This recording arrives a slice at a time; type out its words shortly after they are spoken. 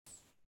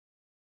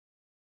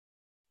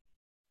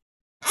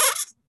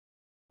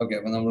Okay,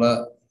 അപ്പൊ നമ്മള്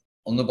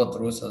 1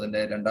 പത്രോസ്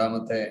അതിന്റെ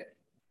 2ാമത്തെ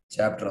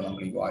ചാപ്റ്റർ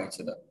നമ്മൾ ഈ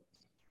വായിച്ചത്.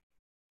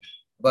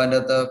 അപ്പൊ അതിൻ്റെ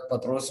അകത്ത്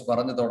പത്രോസ്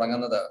പറഞ്ഞു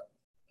തുടങ്ങുന്നത്,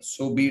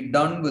 so be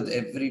done with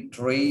every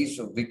trace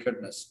of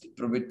wickedness,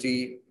 depravity,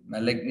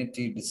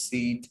 malignity,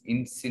 deceit,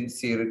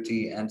 insincerity,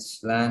 and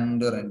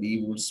slander and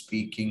evil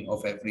speaking of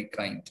every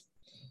kind.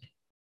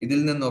 ഇതിൽ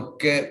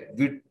നിന്നൊക്കെ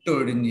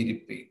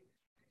വിട്ടൊഴിഞ്ഞിരിപ്പേ.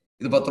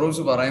 ഇത്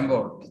പത്രോസ്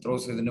പറയുമ്പോൾ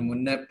പത്രോസ് ഇതിന്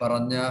മുന്നേ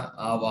പറഞ്ഞ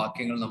ആ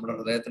വാക്യങ്ങൾ നമ്മുടെ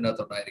ഹൃദയത്തിൻ്റെ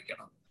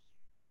അകത്തുണ്ടായിരിക്കണം.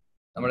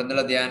 നമ്മൾ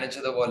ഇന്നലെ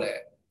ധ്യാനിച്ചതുപോലെ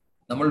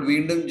നമ്മൾ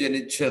വീണ്ടും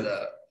ജനിച്ചത്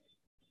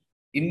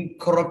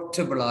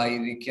ഇൻകറപ്റ്റബിൾ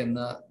ആയിരിക്കുന്ന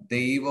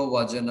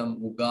ദൈവവചനം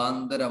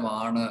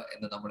മുഖാന്തരമാണ്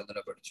എന്ന് നമ്മൾ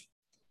ഇന്നലെ പഠിച്ചു.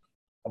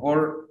 അപ്പോൾ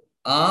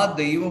ആ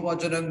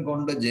ദൈവവചനം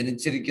കൊണ്ട്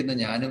ജനിച്ചിരിക്കുന്ന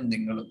ഞാനും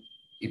നിങ്ങളും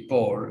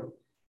ഇപ്പോൾ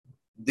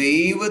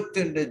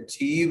ദൈവത്തിന്റെ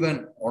ജീവൻ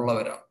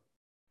ഉള്ളവരാണ്.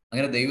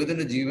 അങ്ങനെ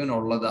ദൈവത്തിന്റെ ജീവൻ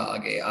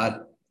ഉള്ളതാകയാൽ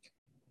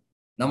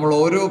നമ്മൾ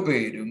ഓരോ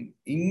പേരും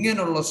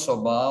ഇങ്ങനെയുള്ള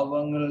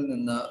സ്വഭാവങ്ങളിൽ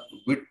നിന്ന്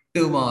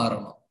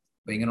വിട്ടുമാറണം.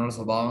 അപ്പൊ ഇങ്ങനെയുള്ള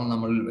സ്വഭാവങ്ങൾ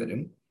നമ്മളിൽ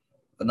വരും,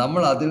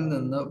 നമ്മൾ അതിൽ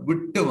നിന്ന്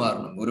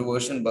വിട്ടുമാറണം. ഒരു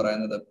വേർഷൻ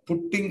പറയുന്നത്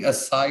putting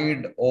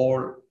aside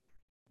all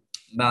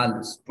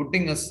malice,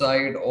 putting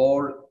aside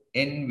all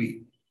envy,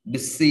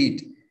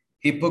 deceit,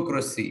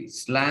 hypocrisy,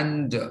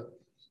 slander.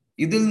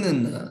 ഇതിൽ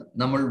നിന്ന്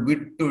നമ്മൾ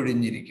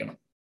വിട്ടൊഴിഞ്ഞിരിക്കണം.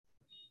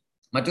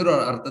 മറ്റൊരു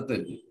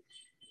അർത്ഥത്തിൽ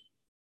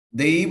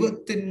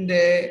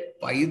ദൈവത്തിന്റെ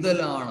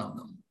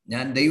പൈതലാണെന്നും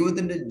ഞാൻ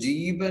ദൈവത്തിന്റെ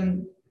ജീവൻ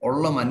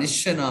ഉള്ള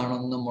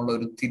മനുഷ്യനാണെന്നും ഉള്ള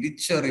ഒരു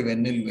തിരിച്ചറിവ്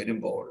എന്നിൽ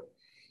വരുമ്പോൾ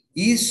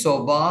ഈ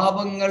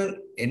സ്വഭാവങ്ങൾ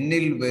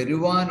എന്നിൽ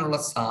വരുവാനുള്ള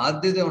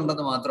സാധ്യത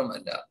ഉണ്ടെന്ന്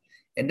മാത്രമല്ല,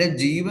 എൻ്റെ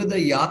ജീവിത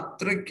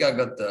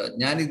യാത്രയ്ക്കകത്ത്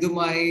ഞാൻ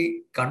ഇതുമായി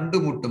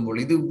കണ്ടുമുട്ടുമ്പോൾ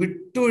ഇത്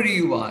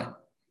വിട്ടൊഴിയുവാൻ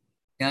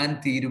ഞാൻ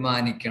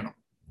തീരുമാനിക്കണം.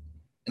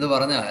 എന്ന്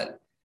പറഞ്ഞാൽ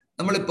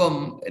നമ്മളിപ്പം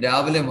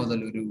രാവിലെ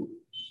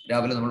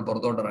നമ്മൾ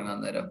പുറത്തോട്ട് ഇറങ്ങാൻ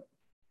നേരം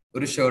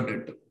ഒരു ഷർട്ട്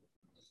ഇട്ടു.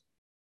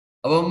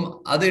 അപ്പം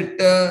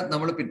അതിട്ട്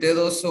നമ്മൾ പിറ്റേ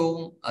ദിവസവും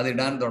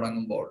അതിടാൻ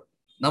തുടങ്ങുമ്പോൾ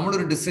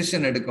നമ്മളൊരു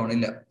ഡിസിഷൻ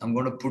എടുക്കണില്ല,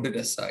 നമുക്ക് പുട്ട്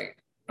ഇറ്റ് അസൈഡ്.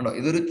 കണ്ടോ,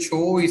 ഇതൊരു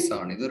ചോയ്സ്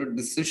ആണ്, ഇതൊരു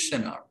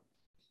ഡിസിഷൻ ആണ്.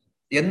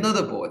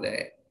 എന്നതുപോലെ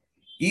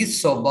ഈ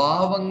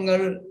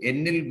സ്വഭാവങ്ങൾ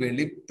എന്നിൽ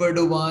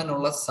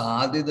വെളിപ്പെടുവാനുള്ള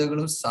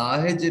സാധ്യതകളും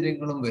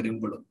സാഹചര്യങ്ങളും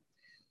വരുമ്പോഴും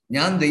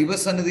ഞാൻ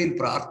ദൈവസന്നിധിയിൽ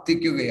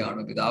പ്രാർത്ഥിക്കുകയാണ്,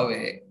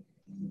 പിതാവേ,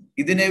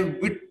 ഇതിനെ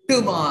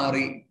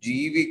വിട്ടുമാറി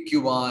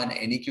ജീവിക്കുവാൻ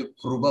എനിക്ക്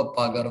കൃപ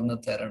പകർന്നു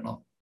തരണം.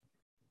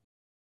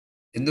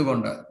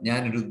 എന്തുകൊണ്ട്?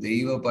 ഞാനൊരു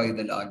ദൈവ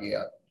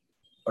പൈതലാകിയാൽ.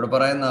 അവിടെ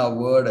പറയുന്ന ആ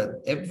word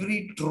every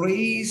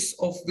trace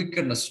of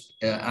wickedness,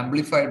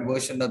 amplified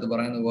വേർഷൻ്റെ അത്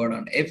പറയുന്ന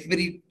വേർഡാണ്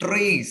എവറി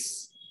ട്രേസ്.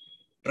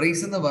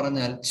 ട്രേസ് എന്ന്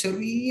പറഞ്ഞാൽ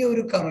ചെറിയ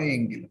ഒരു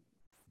കറയെങ്കിലും,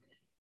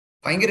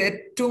 ഭയങ്കര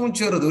ഏറ്റവും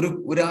ചെറുത്,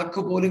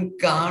 ഒരാൾക്ക് പോലും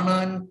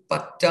കാണാൻ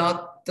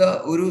പറ്റാത്ത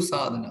ഒരു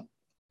സാധനം,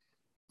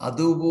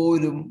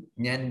 അതുപോലും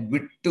ഞാൻ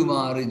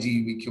വിട്ടുമാറി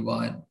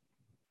ജീവിക്കുവാൻ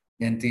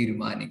ഞാൻ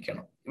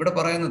തീരുമാനിക്കണം. ഇവിടെ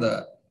പറയുന്നത്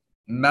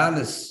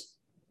malice,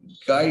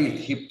 guile,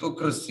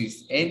 hypocrisies,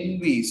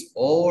 envies,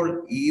 all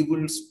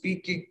evil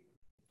speaking.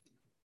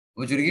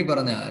 അപ്പൊ ചുരുക്കി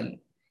പറഞ്ഞാൽ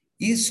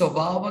ഈ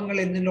സ്വഭാവങ്ങൾ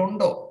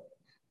എന്നിലുണ്ടോ?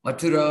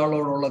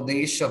 മറ്റൊരാളോടുള്ള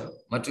ദേഷ്യം,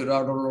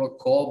 മറ്റൊരാളോടുള്ള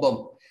കോപം,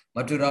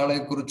 മറ്റൊരാളെ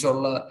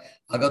കുറിച്ചുള്ള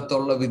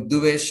അകത്തുള്ള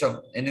വിദ്വേഷം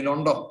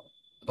എന്നിലുണ്ടോ?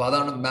 അപ്പൊ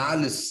അതാണ്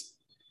മാലിസ്.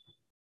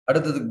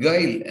 അടുത്തത്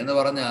ഗൈൽ എന്ന്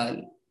പറഞ്ഞാൽ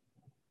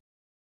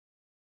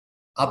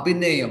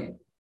അഭിനയം,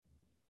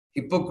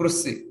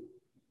 ഹിപ്പോക്രസി.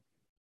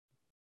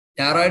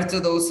 ഞായറാഴ്ച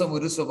ദിവസം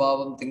ഒരു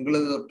സ്വഭാവം, തിങ്കൾ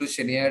തൊട്ട്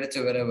ശനിയാഴ്ച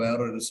വരെ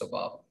വേറൊരു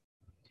സ്വഭാവം,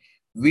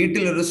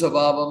 വീട്ടിലൊരു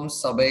സ്വഭാവം,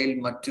 സഭയിൽ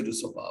മറ്റൊരു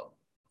സ്വഭാവം.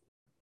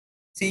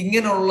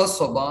 ഇങ്ങനെയുള്ള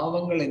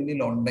സ്വഭാവങ്ങൾ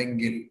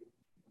എന്നിലുണ്ടെങ്കിൽ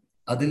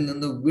അതിൽ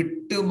നിന്ന്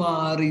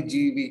വിട്ടുമാറി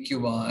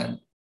ജീവിക്കുവാൻ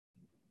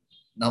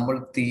നമ്മൾ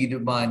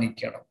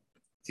തീരുമാനിക്കണം.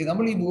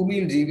 നമ്മൾ ഈ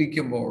ഭൂമിയിൽ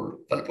ജീവിക്കുമ്പോൾ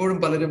പലപ്പോഴും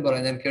പലരും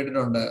പറയും, ഞാൻ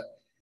കേട്ടിട്ടുണ്ട്,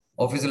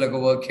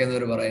 ഓഫീസിലൊക്കെ വർക്ക്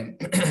ചെയ്യുന്നവർ പറയും,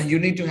 you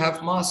need to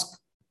have mask.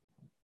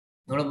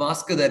 നമ്മൾ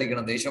മാസ്ക്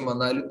ധരിക്കണം, ദേഷ്യം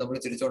വന്നാലും നമ്മൾ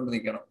ചിരിച്ചോണ്ട്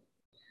നിൽക്കണം.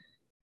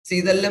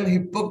 ഇതെല്ലാം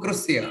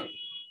ഹിപ്പോക്രസിയാണ്.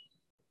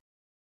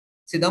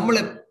 നമ്മൾ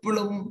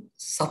എപ്പോഴും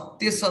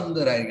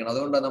സത്യസന്ധരായിരിക്കണം.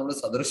 അതുകൊണ്ടാണ് നമ്മൾ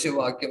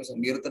സദൃശ്യവാക്യം,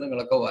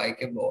 സങ്കീർത്തനങ്ങളൊക്കെ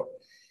വായിക്കുമ്പോൾ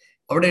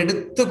അവിടെ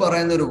എടുത്തു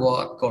പറയുന്ന ഒരു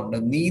വാക്കുണ്ട്,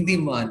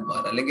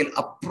 നീതിമാന്മാർ അല്ലെങ്കിൽ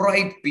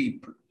അപ്രൈറ്റ്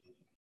പീപ്പിൾ.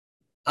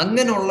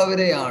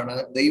 അങ്ങനെയുള്ളവരെയാണ്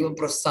ദൈവം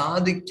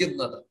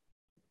പ്രസാദിക്കുന്നത്.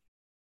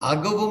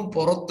 അകവും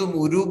പുറത്തും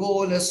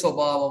ഒരുപോലെ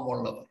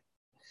സ്വഭാവമുള്ളവർ.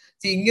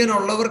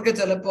 ഇങ്ങനെയുള്ളവർക്ക്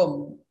ചിലപ്പം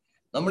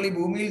നമ്മൾ ഈ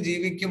ഭൂമിയിൽ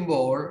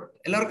ജീവിക്കുമ്പോൾ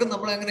എല്ലാവർക്കും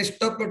നമ്മളെ അങ്ങനെ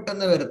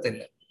ഇഷ്ടപ്പെട്ടെന്ന്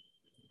വരത്തില്ല.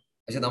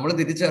 പക്ഷെ നമ്മൾ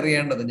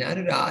തിരിച്ചറിയേണ്ടത്,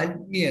 ഞാനൊരു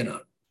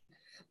ആത്മീയനാണ്,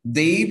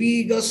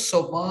 ദൈവിക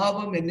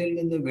സ്വഭാവം എന്നിൽ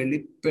നിന്ന്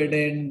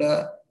വെളിപ്പെടേണ്ട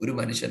ഒരു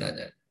മനുഷ്യനാണ്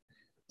ഞാൻ.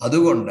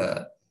 അതുകൊണ്ട്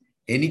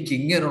എനിക്ക്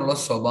ഇങ്ങനെയുള്ള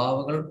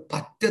സ്വഭാവങ്ങൾ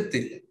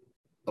പറ്റത്തില്ല.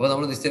 അപ്പൊ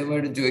നമ്മൾ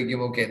നിശ്ചയമായിട്ടും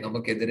ചോദിക്കും, ഓക്കെ,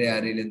 നമുക്കെതിരെ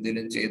ആരെങ്കിലും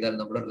എന്തെങ്കിലും ചെയ്താൽ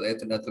നമ്മുടെ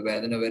ഹൃദയത്തിൻ്റെ അകത്ത്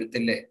വേദന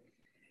വരത്തില്ലേ?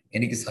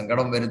 എനിക്ക്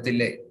സങ്കടം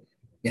വരത്തില്ലേ?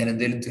 ഞാൻ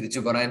എന്തെങ്കിലും തിരിച്ചു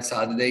പറയാൻ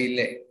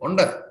സാധ്യതയില്ലേ?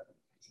 ഉണ്ട്.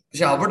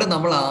 പക്ഷെ അവിടെ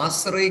നമ്മൾ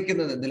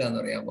ആശ്രയിക്കുന്നത്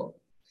എന്തിലാണെന്നറിയാമോ?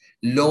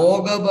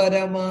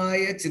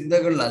 ലോകപരമായ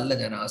ചിന്തകളിലല്ല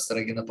ഞാൻ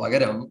ആശ്രയിക്കുന്നത്.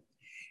 പകരം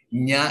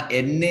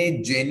എന്നെ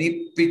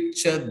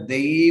ജനിപ്പിച്ച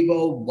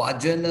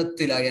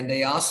ദൈവവചനത്തിലായി എൻ്റെ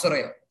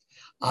ആശ്രയം.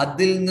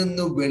 അതിൽ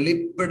നിന്ന്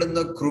വെളിപ്പെടുന്ന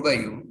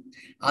കൃപയും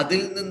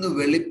അതിൽ നിന്ന്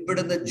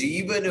വെളിപ്പെടുന്ന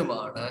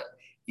ജീവനുമാണ്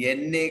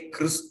എന്നെ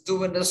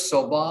ക്രിസ്തുവിന്റെ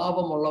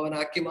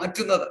സ്വഭാവമുള്ളവനാക്കി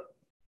മാറ്റുന്നത്.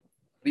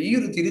 ഈ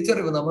ഒരു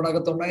തിരിച്ചറിവ് നമ്മുടെ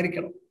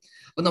അകത്തുണ്ടായിരിക്കണം.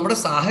 അപ്പൊ നമ്മുടെ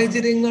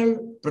സാഹചര്യങ്ങൾ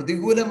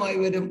പ്രതികൂലമായി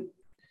വരും,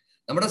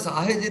 നമ്മുടെ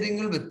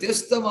സാഹചര്യങ്ങൾ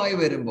വ്യത്യസ്തമായി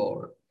വരുമ്പോൾ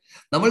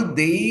നമ്മൾ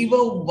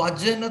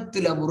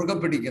ദൈവവചനത്തിലാണ് മുറുകെ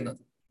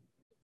പിടിക്കുന്നത്.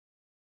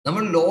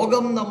 നമ്മൾ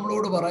ലോകം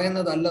നമ്മളോട്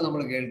പറയുന്നതല്ല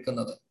നമ്മൾ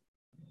കേൾക്കുന്നത്.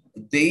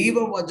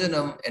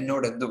 ദൈവവചനം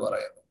എന്നോട് എന്ത്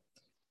പറയുന്നു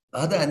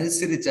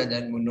അതനുസരിച്ചാണ്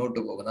ഞാൻ മുന്നോട്ട്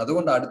പോകുന്നത്.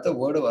 അതുകൊണ്ട് അടുത്ത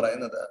വേർഡ്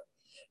പറയുന്നത്,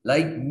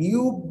 like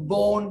new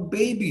born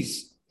babies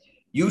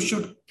you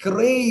should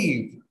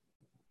crave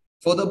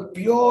for the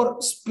pure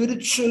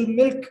spiritual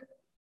milk.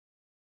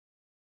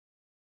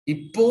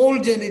 ഇപ്പോൾ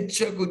ജനിച്ച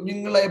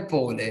കുഞ്ഞുങ്ങളെ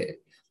പോലെ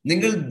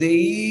നിങ്ങൾ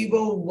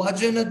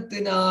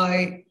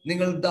ദൈവവചനത്തിനായി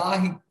നിങ്ങൾ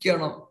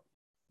ദാഹിക്കണം,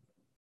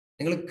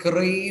 നിങ്ങൾ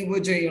ക്രേവ്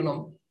ചെയ്യണം.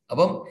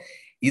 അപ്പം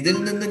ഇതിൽ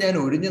നിന്ന് ഞാൻ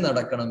ഒഴിഞ്ഞു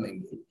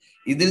നടക്കണമെങ്കിൽ,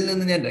 ഇതിൽ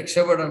നിന്ന് ഞാൻ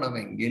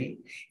രക്ഷപ്പെടണമെങ്കിൽ,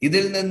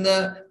 ഇതിൽ നിന്ന്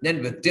ഞാൻ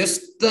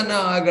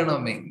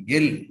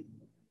വ്യത്യസ്തനാകണമെങ്കിൽ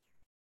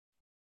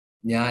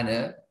ഞാന്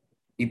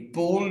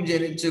ഇപ്പോൾ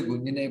ജനിച്ച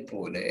കുഞ്ഞിനെ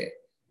പോലെ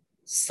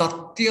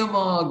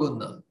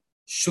സത്യമാകുന്ന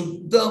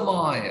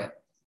ശുദ്ധമായ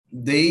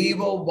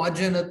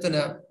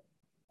ദൈവവചനത്തിന്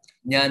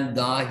ഞാൻ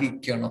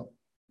ദാഹിക്കണം.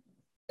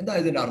 എന്താ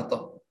ഇതിന്റെ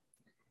അർത്ഥം?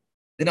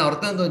 ഇതിന്റെ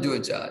അർത്ഥം എന്താന്ന്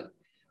ചോദിച്ചാൽ,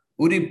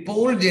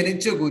 ഇപ്പോൾ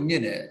ജനിച്ച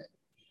കുഞ്ഞിന്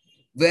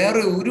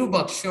വേറെ ഒരു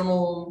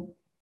ഭക്ഷണവും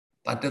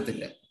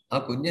പറ്റത്തില്ല. ആ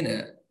കുഞ്ഞിന്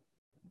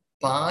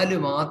പാല്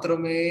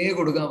മാത്രമേ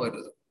കൊടുക്കാൻ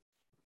പറ്റൂ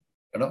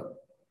കേട്ടോ.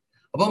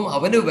 അപ്പം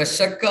അവന്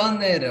വിശക്കാൻ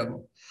നേരം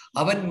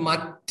അവൻ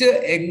മറ്റ്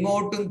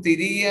എങ്ങോട്ടും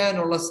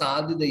തിരിയാനുള്ള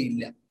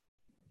സാധ്യതയില്ല.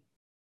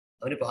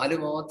 അവന് പാല്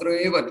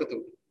മാത്രമേ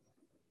പറ്റത്തുള്ളൂ.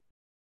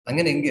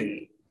 അങ്ങനെയെങ്കിൽ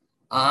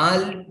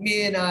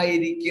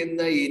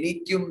ആത്മീയനായിരിക്കുന്ന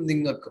എനിക്കും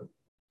നിങ്ങൾക്കും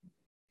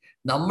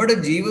നമ്മുടെ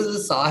ജീവിത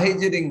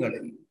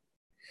സാഹചര്യങ്ങളിൽ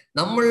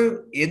നമ്മൾ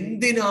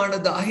എന്തിനാണ്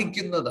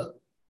ദാഹിക്കുന്നത്?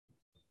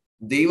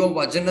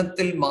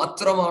 ദൈവവചനത്തിൽ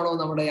മാത്രമാണോ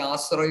നമ്മുടെ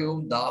ആശ്രയവും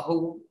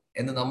ദാഹവും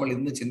എന്ന് നമ്മൾ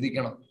ഇന്ന്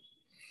ചിന്തിക്കണം.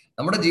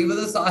 നമ്മുടെ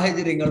ജീവിത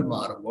സാഹചര്യങ്ങൾ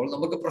മാറുമ്പോൾ,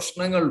 നമുക്ക്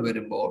പ്രശ്നങ്ങൾ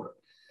വരുമ്പോൾ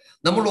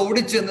നമ്മൾ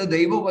ഓടിച്ചെന്ന്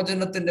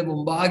ദൈവവചനത്തിന്റെ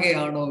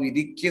മുമ്പാകെയാണോ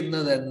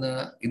ഇരിക്കുന്നതെന്ന്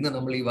ഇന്ന്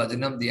നമ്മൾ ഈ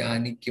വചനം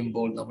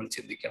ധ്യാനിക്കുമ്പോൾ നമ്മൾ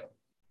ചിന്തിക്കണം.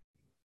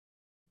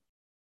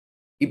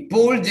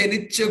 ഇപ്പോൾ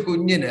ജനിച്ച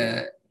കുഞ്ഞിന്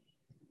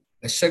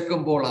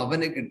വിശക്കുമ്പോൾ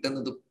അവന്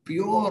കിട്ടുന്നത്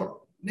പ്യുവർ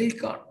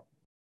മിൽക്കാണ്.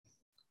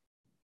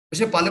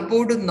 പക്ഷെ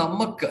പലപ്പോഴും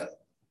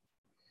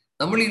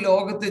നമ്മൾ ഈ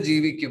ലോകത്ത്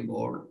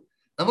ജീവിക്കുമ്പോൾ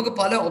നമുക്ക്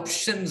പല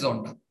ഓപ്ഷൻസ്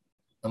ഉണ്ട്.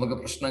 നമുക്ക്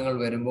പ്രശ്നങ്ങൾ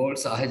വരുമ്പോൾ,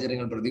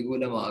 സാഹചര്യങ്ങൾ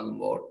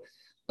പ്രതികൂലമാകുമ്പോൾ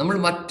നമ്മൾ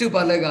മറ്റു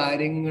പല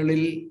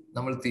കാര്യങ്ങളിൽ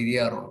നമ്മൾ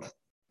തിരിയാറുണ്ട്.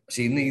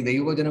 പക്ഷെ ഇന്ന് ഈ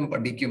ദൈവവചനം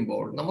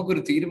പഠിക്കുമ്പോൾ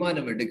നമുക്കൊരു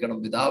തീരുമാനം എടുക്കണം.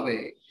 പിതാവേ,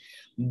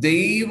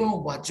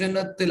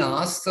 ദൈവവചനത്തിൽ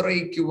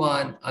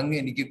ആശ്രയിക്കുവാൻ അങ്ങ്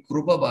എനിക്ക്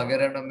കൃപ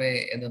പകരണമേ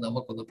എന്ന്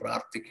നമുക്കൊന്ന്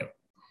പ്രാർത്ഥിക്കണം.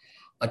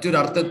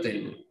 മറ്റൊരർത്ഥത്തിൽ,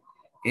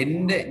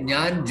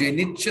 ഞാൻ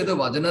ജനിച്ചത്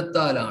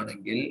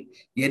വചനത്താലാണെങ്കിൽ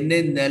എന്നെ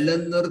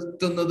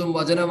നിലനിർത്തുന്നതും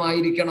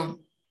വചനമായിരിക്കണം.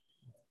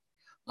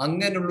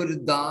 അങ്ങനെയുള്ളൊരു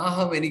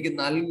ദാഹം എനിക്ക്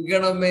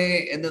നൽകണമേ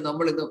എന്ന്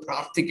നമ്മൾ ഇന്ന്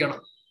പ്രാർത്ഥിക്കണം.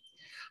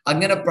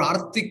 അങ്ങനെ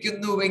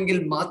പ്രാർത്ഥിക്കുന്നുവെങ്കിൽ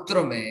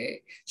മാത്രമേ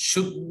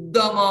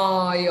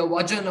ശുദ്ധമായ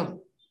വചനം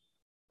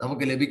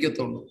നമുക്ക്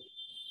ലഭിക്കത്തുള്ളൂ.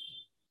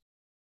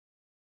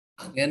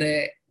 അങ്ങനെ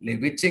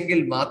ലഭിച്ചെങ്കിൽ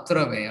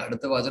മാത്രമേ,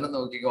 അടുത്ത വചനം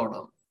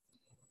നോക്കിക്കോണം,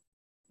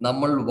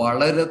 നമ്മൾ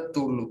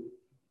വളരത്തുള്ളൂ.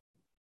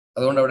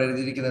 അതുകൊണ്ട് അവിടെ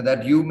എഴുതിയിരിക്കുന്നത്,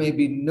 that you may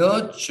be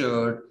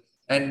nurtured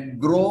and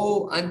grow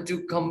unto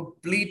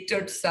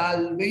completed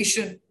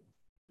salvation.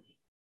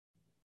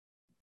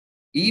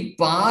 ഈ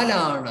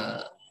പാലാണ്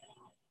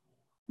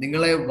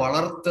നിങ്ങളെ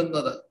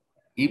വളർത്തുന്നത്,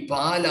 ഈ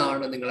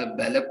പാലാണ് നിങ്ങളെ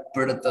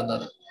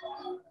ബലപ്പെടുത്തുന്നത്.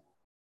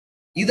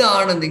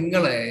 ഇതാണ്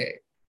നിങ്ങളെ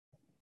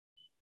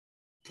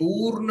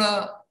പൂർണ്ണ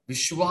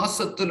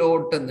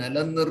വിശ്വാസത്തിലോട്ട്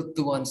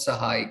നിലനിർത്തുവാൻ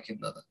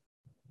സഹായിക്കുന്നത്.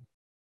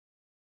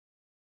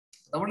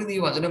 നമ്മളിത് ഈ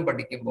വചനം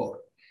പഠിക്കുമ്പോൾ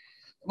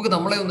നമുക്ക്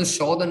നമ്മളെ ഒന്ന്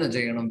ശോധന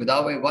ചെയ്യണം.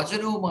 പിതാവേ,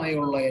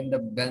 വചനവുമായുള്ള എൻ്റെ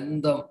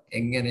ബന്ധം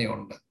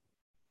എങ്ങനെയുണ്ട്?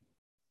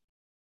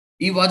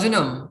 ഈ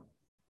വചനം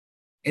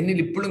എന്നിൽ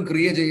ഇപ്പോഴും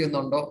ക്രിയ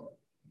ചെയ്യുന്നുണ്ടോ?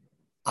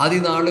 ആദ്യ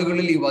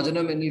നാളുകളിൽ ഈ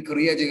വചനം എന്നിൽ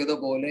ക്രിയ ചെയ്ത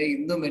പോലെ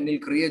ഇന്നും എന്നിൽ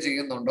ക്രിയ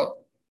ചെയ്യുന്നുണ്ടോ?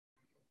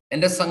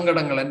 എൻ്റെ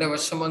സങ്കടങ്ങൾ, എൻ്റെ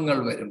വിഷമങ്ങൾ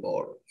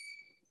വരുമ്പോൾ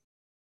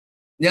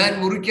ഞാൻ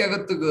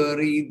മുറിക്കകത്ത്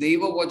കയറി ഈ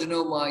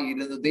ദൈവവചനവുമായി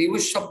ഇരുന്ന്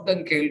ദൈവശബ്ദം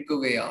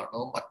കേൾക്കുകയാണോ?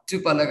 മറ്റു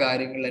പല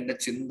കാര്യങ്ങൾ എൻ്റെ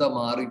ചിന്ത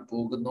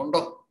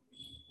മാറിപ്പോകുന്നുണ്ടോ?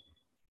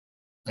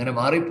 അങ്ങനെ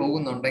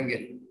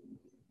മാറിപ്പോകുന്നുണ്ടെങ്കിൽ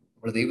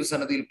നമ്മൾ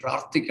ദൈവസന്നിധിയിൽ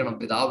പ്രാർത്ഥിക്കണം.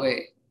 പിതാവേ,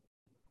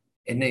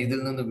 എന്നെ ഇതിൽ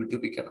നിന്ന്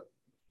വിടുവിക്കണം.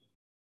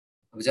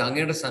 പക്ഷെ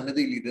അങ്ങയുടെ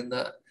സന്നിധിയിൽ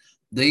ഇരുന്ന്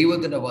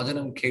ദൈവത്തിന്റെ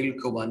വചനം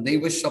കേൾക്കുവാൻ,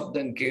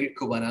 ദൈവശബ്ദം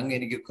കേൾക്കുവാൻ അങ്ങ്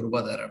എനിക്ക് കൃപ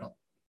തരണം.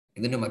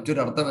 ഇതിന്റെ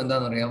മറ്റൊരർത്ഥം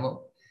എന്താണെന്നറിയാമോ?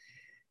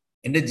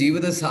 എൻ്റെ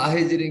ജീവിത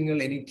സാഹചര്യങ്ങൾ,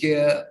 എനിക്ക്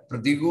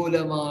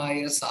പ്രതികൂലമായ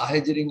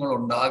സാഹചര്യങ്ങൾ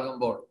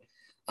ഉണ്ടാകുമ്പോൾ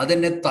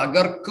അതെന്നെ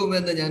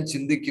തകർക്കുമെന്ന് ഞാൻ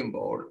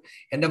ചിന്തിക്കുമ്പോൾ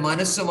എൻ്റെ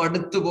മനസ്സ്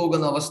മടുത്തു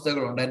പോകുന്ന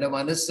അവസ്ഥകളുണ്ട്, എൻ്റെ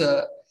മനസ്സ്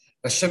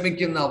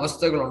വിഷമിക്കുന്ന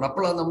അവസ്ഥകളുണ്ട്.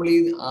 അപ്പോഴാണ് നമ്മൾ ഈ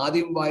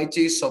ആദ്യം വായിച്ച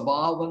ഈ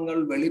സ്വഭാവങ്ങൾ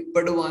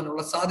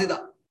വെളിപ്പെടുവാനുള്ള സാധ്യത.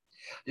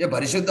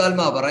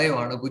 പരിശുദ്ധാത്മാ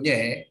പറയുവാണ്, കുഞ്ഞെ,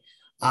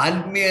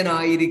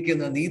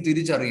 ആത്മീയനായിരിക്കുന്ന നീ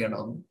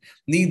തിരിച്ചറിയണം,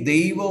 നീ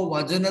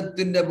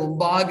ദൈവവചനത്തിന്റെ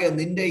മുമ്പാകെ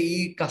നിന്റെ ഈ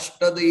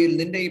കഷ്ടതയിൽ,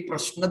 നിന്റെ ഈ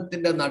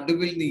പ്രശ്നത്തിന്റെ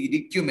നടുവിൽ നീ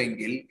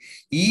ഇരിക്കുമെങ്കിൽ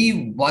ഈ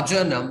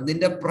വചനം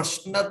നിന്റെ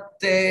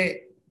പ്രശ്നത്തെ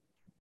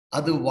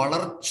അത്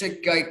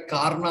വളർച്ചയ്ക്കായി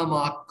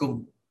കാരണമാക്കും.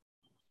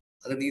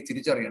 അത് നീ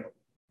തിരിച്ചറിയണം.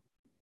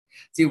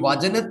 ഈ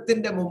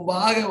വചനത്തിന്റെ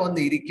മുമ്പാകെ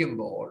വന്ന്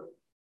ഇരിക്കുമ്പോൾ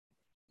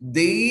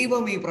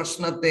ദൈവം ഈ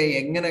പ്രശ്നത്തെ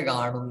എങ്ങനെ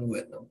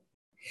കാണുന്നുവെന്നും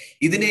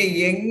ഇതിനെ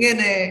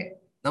എങ്ങനെ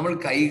നമ്മൾ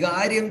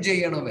കൈകാര്യം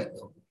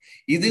ചെയ്യണമെന്നും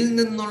ഇതിൽ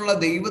നിന്നുള്ള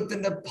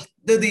ദൈവത്തിന്റെ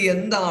പദ്ധതി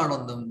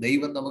എന്താണെന്നും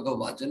ദൈവം നമുക്ക്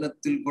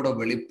വചനത്തിൽ കൂടെ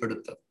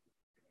വെളിപ്പെടുത്തും.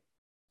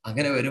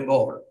 അങ്ങനെ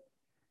വരുമ്പോൾ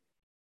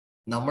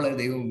നമ്മളെ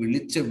ദൈവം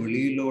വിളിച്ച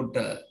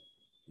വിളിയിലോട്ട്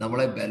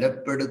നമ്മളെ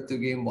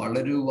ബലപ്പെടുത്തുകയും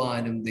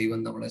വളരുവാനും ദൈവം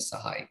നമ്മളെ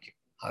സഹായിക്കും.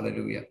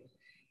 ഹല്ലേലൂയ.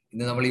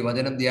 ഇന്ന് നമ്മൾ ഈ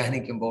വചനം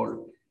ധ്യാനിക്കുമ്പോൾ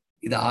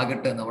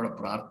ഇതാകട്ടെ നമ്മുടെ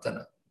പ്രാർത്ഥന.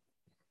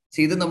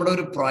 ഇത് നമ്മുടെ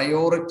ഒരു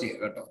പ്രയോറിറ്റി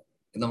കേട്ടോ.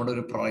 ഇത് നമ്മുടെ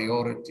ഒരു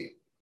പ്രയോറിറ്റി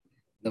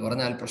എന്ന്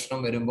പറഞ്ഞാൽ, പ്രശ്നം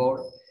വരുമ്പോൾ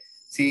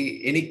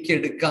എനിക്ക്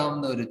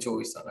എടുക്കാവുന്ന ഒരു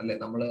ചോയ്സ് ആണ് അല്ലെ.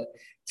 നമ്മൾ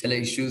ചില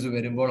ഇഷ്യൂസ്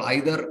വരുമ്പോൾ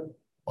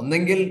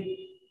ഒന്നെങ്കിൽ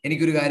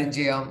എനിക്കൊരു കാര്യം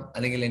ചെയ്യാം,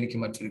 അല്ലെങ്കിൽ എനിക്ക്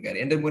മറ്റൊരു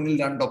കാര്യം. എൻ്റെ മുന്നിൽ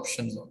 2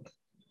 ഓപ്ഷൻസ് ഉണ്ട്.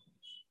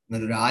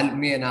 ഒരു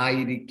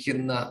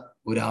ആത്മീയനായിരിക്കുന്ന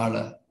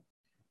ഒരാള്,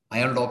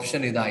 അയാളുടെ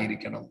ഓപ്ഷൻ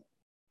ഇതായിരിക്കണം.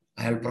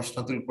 അയാൾ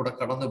പ്രശ്നത്തിൽ കൂടെ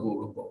കടന്നു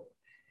പോകുമ്പോൾ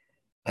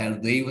അയാൾ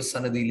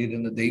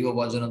ദൈവസന്നിധിയിലിരുന്ന്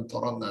ദൈവവചനം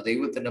തുറന്ന്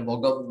ദൈവത്തിന്റെ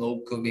മുഖം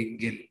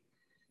നോക്കുമെങ്കിൽ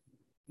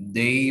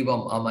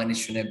ദൈവം ആ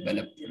മനുഷ്യനെ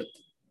ബലപ്പെടുത്തും.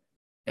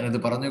 ഞാനത്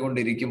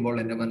പറഞ്ഞുകൊണ്ടിരിക്കുമ്പോൾ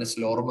എൻ്റെ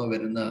മനസ്സിൽ ഓർമ്മ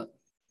വരുന്ന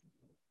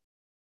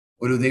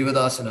ഒരു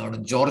ദൈവദാസനാണ്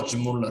ജോർജ്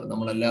മുള്ളർ.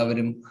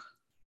 നമ്മളെല്ലാവരും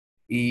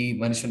ഈ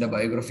മനുഷ്യന്റെ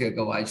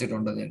ബയോഗ്രഫിയൊക്കെ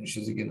വായിച്ചിട്ടുണ്ടെന്ന് ഞാൻ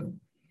വിശ്വസിക്കുന്നു.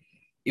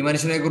 ഈ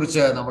മനുഷ്യനെ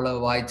കുറിച്ച് നമ്മൾ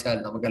വായിച്ചാൽ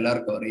നമുക്ക്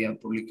എല്ലാവർക്കും അറിയാം,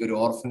 പുള്ളിക്ക് ഒരു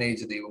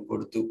ഓർഫനേജ് ദൈവം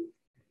കൊടുത്തു.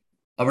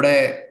 അവിടെ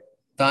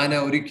താൻ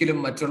ഒരിക്കലും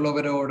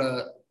മറ്റുള്ളവരോട്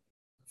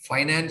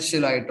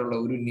ഫൈനാൻഷ്യൽ ആയിട്ടുള്ള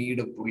ഒരു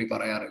നീഡ് പുള്ളി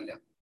പറയാറില്ല.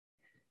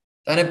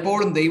 താൻ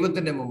എപ്പോഴും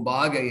ദൈവത്തിന്റെ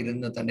മുമ്പാകെ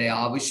ഇരുന്ന് തൻ്റെ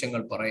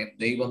ആവശ്യങ്ങൾ പറയും.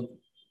 ദൈവം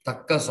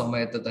തക്ക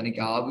സമയത്ത്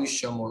തനിക്ക്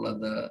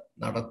ആവശ്യമുള്ളത്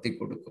നടത്തി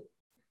കൊടുക്കും.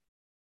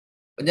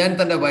 ഞാൻ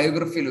തൻ്റെ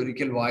ബയോഗ്രഫിയിൽ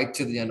ഒരിക്കൽ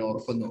വായിച്ചത് ഞാൻ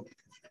ഓർക്കുന്നു.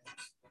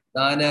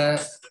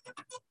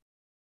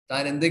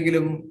 താൻ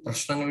എന്തെങ്കിലും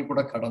പ്രശ്നങ്ങളിൽ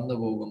കൂടെ കടന്നു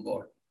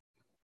പോകുമ്പോൾ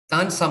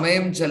താൻ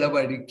സമയം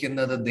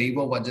ചെലവഴിക്കുന്നത്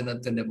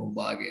ദൈവവചനത്തിന്റെ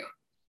മുമ്പാകെയാണ്.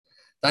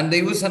 താൻ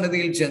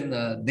ദൈവസന്നിധിയിൽ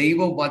ചെന്ന്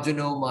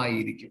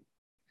ദൈവവചനവുമായിരിക്കും.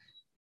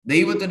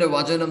 ദൈവത്തിന്റെ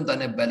വചനം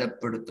തന്നെ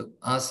ബലപ്പെടുത്തും.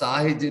 ആ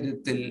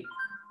സാഹചര്യത്തിൽ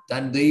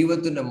താൻ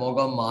ദൈവത്തിന്റെ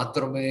മുഖം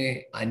മാത്രമേ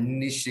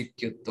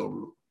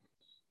അന്വേഷിക്കത്തുള്ളൂ.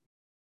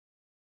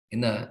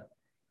 ഇന്ന്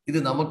ഇത്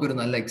നമുക്കൊരു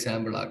നല്ല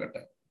എക്സാമ്പിൾ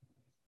ആകട്ടെ.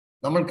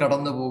 നമ്മൾ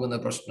കടന്നു പോകുന്ന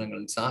പ്രശ്നങ്ങൾ,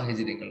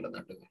 സാഹചര്യങ്ങളുടെ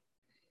നടുവിൽ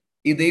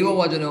ഈ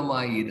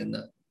ദൈവവചനവുമായി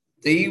ഇരുന്ന്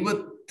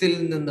ദൈവത്തിൽ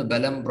നിന്ന്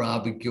ബലം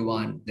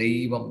പ്രാപിക്കുവാൻ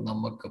ദൈവം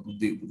നമുക്ക്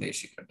ബുദ്ധി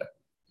ഉപദേശിക്കട്ടെ.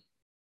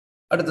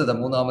 അടുത്തത്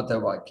 3-ാമത്തെ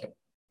വാക്യം.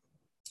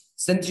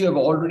 Since you have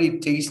already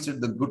tasted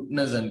the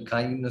goodness and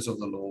kindness of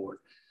the Lord,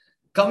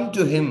 come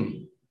to him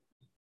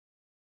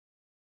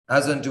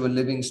as unto a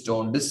living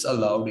stone,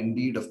 disallowed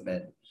indeed of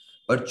men,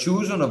 but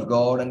chosen of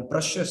God and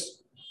precious.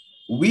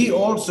 We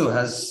also,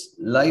 as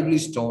lively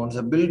stones,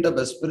 have built up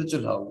a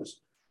spiritual house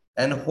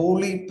and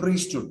holy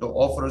priesthood to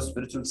offer a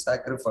spiritual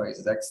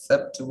sacrifice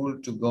acceptable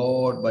to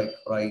God by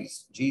Christ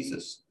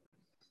Jesus.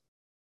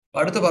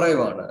 അടുത്ത്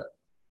പറയുവാണ്,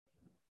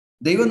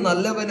 ദൈവം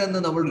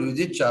നല്ലവനെന്ന് നമ്മൾ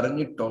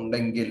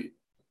രുചിച്ചറിഞ്ഞിട്ടുണ്ടെങ്കിൽ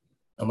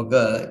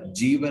നമുക്ക്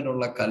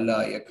ജീവനുള്ള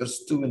കല്ലായ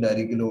ക്രിസ്തുവിന്റെ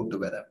അരികിലോട്ട്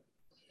വരാം.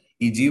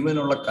 ഈ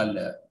ജീവനുള്ള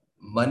കല്ല്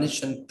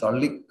മനുഷ്യൻ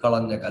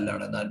തള്ളിക്കളഞ്ഞ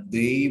കല്ലാണ്. എന്നാൽ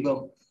ദൈവം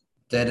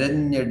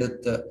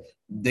തെരഞ്ഞെടുത്ത്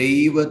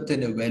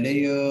ദൈവത്തിന്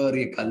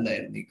വിലയേറിയ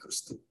കല്ലായിരുന്നു ഈ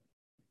ക്രിസ്തു.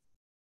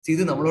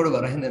 ഇത് നമ്മളോട്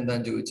പറയുന്നത്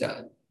എന്താന്ന്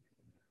ചോദിച്ചാൽ,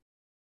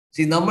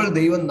 നമ്മൾ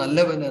ദൈവം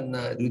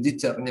നല്ലവനെന്ന്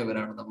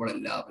രുചിച്ചറിഞ്ഞവരാണ്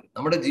നമ്മളെല്ലാവരും.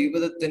 നമ്മുടെ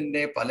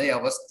ജീവിതത്തിന്റെ പല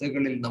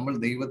അവസ്ഥകളിൽ നമ്മൾ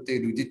ദൈവത്തെ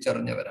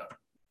രുചിച്ചറിഞ്ഞവരാണ്.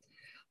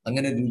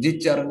 അങ്ങനെ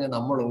രുചിച്ചറിഞ്ഞ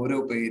നമ്മൾ ഓരോ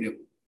പേരും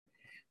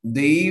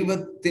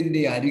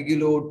ദൈവത്തിന്റെ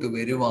അരികിലോട്ട്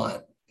വരുവാൻ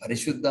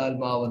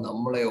പരിശുദ്ധാത്മാവ്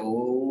നമ്മളെ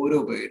ഓരോ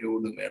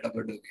പേരോടും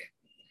ഇടപെടുകയാണ്.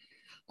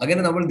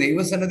 അങ്ങനെ നമ്മൾ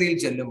ദൈവസന്നിധിയിൽ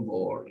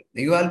ചെല്ലുമ്പോൾ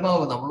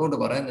ദൈവാത്മാവ് നമ്മളോട്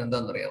പറയുന്നത്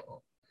എന്താണെന്നറിയാമോ?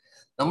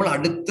 നമ്മൾ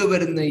അടുത്ത്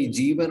വരുന്ന ഈ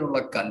ജീവനുള്ള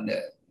കല്ല്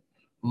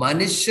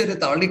മനുഷ്യര്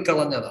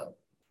തള്ളിക്കളഞ്ഞതാണ്.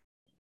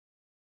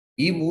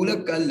 ഈ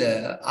മൂലക്കല്ല്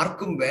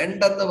ആർക്കും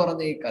വേണ്ടെന്ന്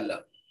പറഞ്ഞ ഈ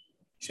കല്ലാണ്.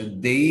 പക്ഷെ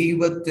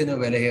ദൈവത്തിന്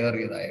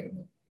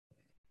വിലയേറിയതായിരുന്നു.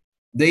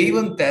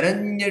 ദൈവം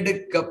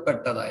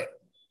തെരഞ്ഞെടുക്കപ്പെട്ടതായിരുന്നു.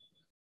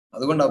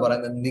 അതുകൊണ്ടാണ്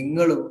പറയുന്നത്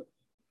നിങ്ങളും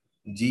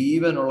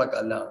ജീവനുള്ള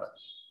കല്ലാണ്.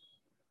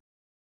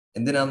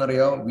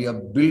 എന്തിനാണെന്നറിയോ? We are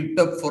built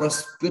up for a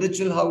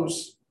spiritual house,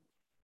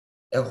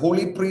 a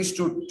holy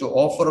priesthood to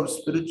offer up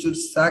spiritual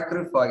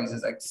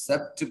sacrifices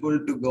acceptable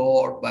to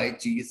God by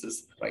Jesus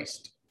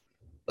Christ.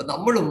 അപ്പൊ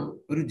നമ്മളും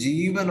ഒരു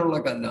ജീവനുള്ള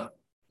കല്ലാണ്.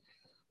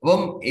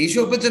 അപ്പം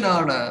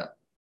യേശുപ്പച്ചനാണ്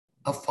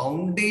a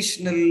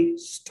foundational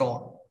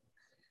stone.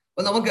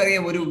 അപ്പൊ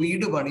നമുക്കറിയാം, ഒരു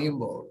വീട്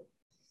പണിയുമ്പോൾ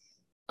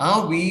ആ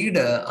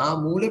വീട് ആ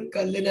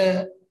മൂലക്കല്ലിന്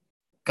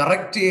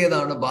കറക്റ്റ്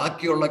ചെയ്താണ്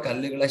ബാക്കിയുള്ള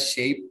കല്ലുകളെ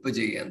ഷേപ്പ്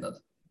ചെയ്യേണ്ടത്.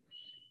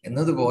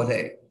 എന്നതുപോലെ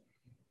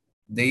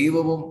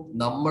ദൈവവും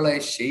നമ്മളെ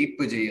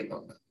ഷേപ്പ്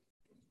ചെയ്യുന്നുണ്ട്.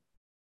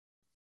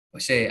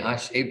 പക്ഷേ ആ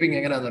ഷേപ്പിംഗ്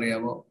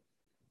എങ്ങനെയാണെന്നറിയാമോ?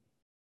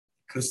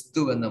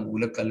 ക്രിസ്തു എന്ന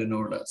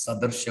മൂലക്കല്ലിനോട്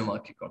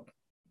സദൃശ്യമാക്കിക്കൊണ്ട്.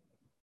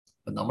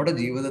 നമ്മുടെ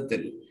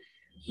ജീവിതത്തിൽ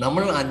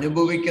നമ്മൾ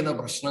അനുഭവിക്കുന്ന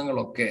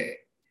പ്രശ്നങ്ങളൊക്കെ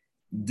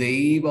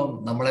ദൈവം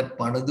നമ്മളെ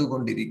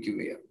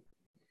പണിതുകൊണ്ടിരിക്കുകയാണ്.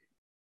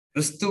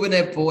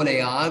 ക്രിസ്തുവിനെ പോലെ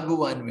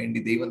ആകുവാൻ വേണ്ടി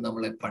ദൈവം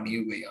നമ്മളെ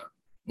പണിയുകയാണ്.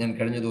 ഞാൻ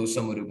കഴിഞ്ഞ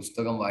ദിവസം ഒരു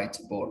പുസ്തകം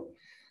വായിച്ചപ്പോൾ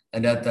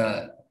അതിൻ്റെ അകത്ത്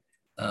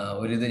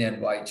ഒരിത് ഞാൻ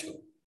വായിച്ചു.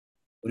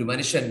 ഒരു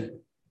മനുഷ്യൻ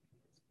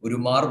ഒരു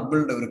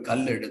മാർബിളിന്റെ ഒരു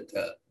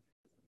കല്ലെടുത്ത്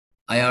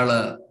അയാള്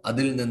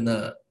അതിൽ നിന്ന്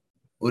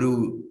ഒരു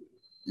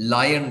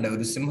ലയന്റെ,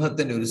 ഒരു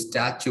സിംഹത്തിന്റെ ഒരു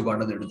സ്റ്റാച്ചു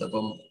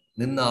പണിതെടുത്തപ്പം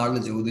നിന്ന ആള്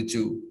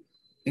ചോദിച്ചു,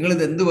 നിങ്ങൾ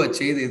ഇത് എന്തുവാ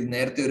ചെയ്ത്? ഇത്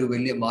നേരത്തെ ഒരു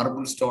വലിയ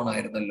മാർബിൾ സ്റ്റോൺ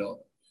ആയിരുന്നല്ലോ.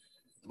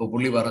 അപ്പൊ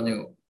പുള്ളി പറഞ്ഞു,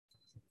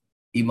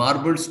 ഈ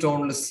മാർബിൾ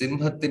സ്റ്റോണിൽ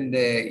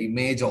സിംഹത്തിന്റെ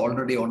ഇമേജ്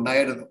ഓൾറെഡി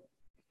ഉണ്ടായിരുന്നു.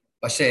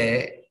 പക്ഷേ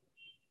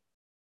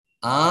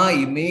ആ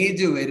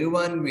ഇമേജ്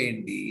വരുവാൻ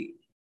വേണ്ടി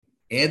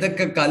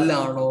ഏതൊക്കെ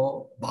കല്ലാണോ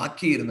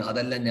ബാക്കിയിരുന്നത്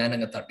അതെല്ലാം ഞാൻ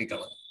അങ്ങ്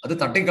തട്ടിക്കളഞ്ഞു. അത്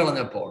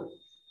തട്ടിക്കളഞ്ഞപ്പോൾ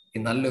ഈ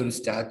നല്ലൊരു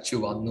സ്റ്റാച്ചു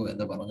വന്നു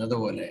എന്ന്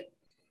പറഞ്ഞതുപോലെ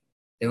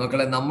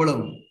ദൈവമക്കളെ,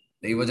 നമ്മളും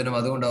ദൈവജനം,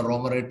 അതുകൊണ്ട്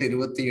റോമർ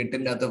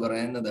 8:28 അകത്ത്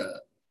പറയുന്നത്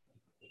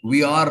we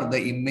are the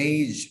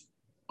image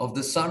of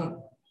the son.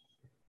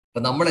 അപ്പൊ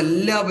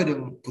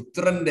നമ്മളെല്ലാവരും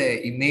പുത്രന്റെ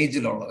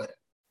ഇമേജിലുള്ളവർ.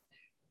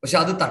 പക്ഷെ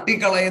അത്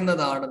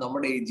തട്ടിക്കളയുന്നതാണ്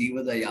നമ്മുടെ ഈ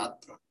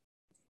ജീവിതയാത്ര.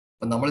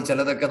 അപ്പൊ നമ്മൾ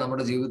ചിലതൊക്കെ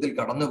നമ്മുടെ ജീവിതത്തിൽ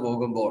കടന്നു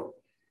പോകുമ്പോൾ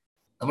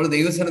നമ്മൾ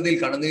ദൈവസന്നിധിയിൽ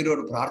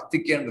കണ്ണുനീരോട്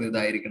പ്രാർത്ഥിക്കേണ്ടത്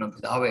ഇതായിരിക്കണം: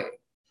 പിതാവേ,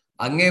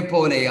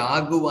 അങ്ങേപ്പോലെ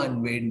ആകുവാൻ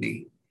വേണ്ടി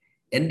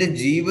എൻ്റെ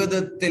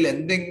ജീവിതത്തിൽ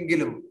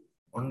എന്തെങ്കിലും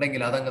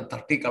ഉണ്ടെങ്കിൽ അതങ്ങ്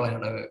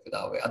തട്ടിക്കളയണമേ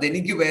പിതാവേ.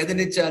 അതെനിക്ക്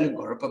വേദനിച്ചാലും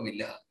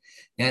കുഴപ്പമില്ല,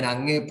 ഞാൻ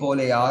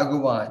അങ്ങേപ്പോലെ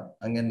ആകുവാൻ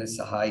അങ്ങനെ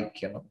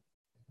സഹായിക്കണം.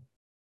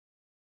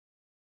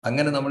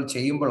 അങ്ങനെ നമ്മൾ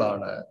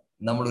ചെയ്യുമ്പോഴാണ്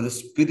നമ്മളൊരു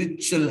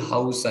സ്പിരിച്വൽ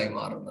ഹൗസായി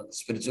മാറുന്നത്.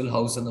 സ്പിരിച്വൽ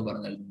ഹൗസ് എന്ന്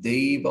പറഞ്ഞാൽ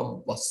ദൈവം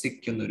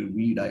വസിക്കുന്ന ഒരു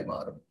വീടായി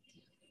മാറും.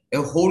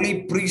 എ ഹോളി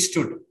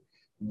പ്രീസ്റ്റ്ഹുഡ്,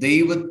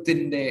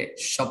 ദൈവത്തിന്റെ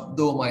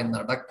ശബ്ദവുമായി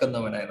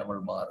നടക്കുന്നവനായി നമ്മൾ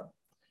മാറും.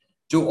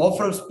 To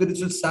offer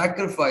spiritual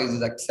sacrifice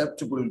is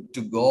acceptable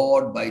to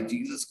God by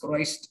Jesus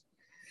Christ.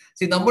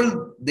 നമ്മൾ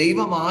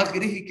ദൈവം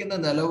ആഗ്രഹിക്കുന്ന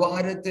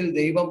നിലവാരത്തിൽ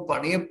ദൈവം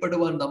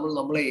പണിയപ്പെടുവാൻ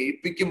നമ്മളെ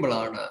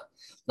ഏൽപ്പിക്കുമ്പോഴാണ്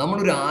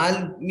നമ്മളൊരു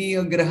ആത്മീയ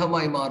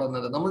ഗ്രഹമായി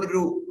മാറുന്നത്.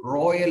 നമ്മളൊരു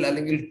റോയൽ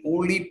അല്ലെങ്കിൽ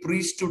ഹോളി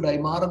പ്രീസ്റ്റ്ഹുഡ് ആയി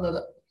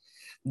മാറുന്നത്.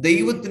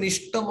 ദൈവത്തിന്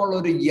ഇഷ്ടമുള്ള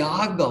ഒരു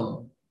യാഗം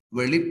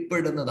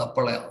വെളിപ്പെടുന്നത്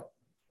അപ്പോഴാണ്.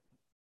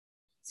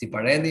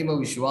 പഴയ നിയമ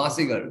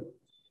വിശ്വാസികൾ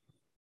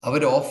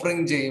അവർ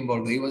ഓഫറിങ് ചെയ്യുമ്പോൾ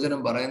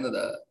ദൈവജനം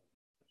പറയുന്നത്,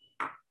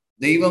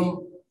 ദൈവം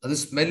അത്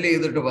സ്മെൽ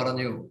ചെയ്തിട്ട്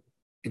പറഞ്ഞു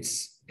ഇറ്റ്സ്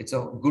എ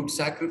ഗുഡ്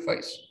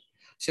സാക്രിഫൈസ്.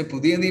 പക്ഷെ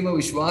പുതിയ നിയമ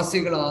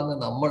വിശ്വാസികളാണ്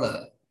നമ്മള്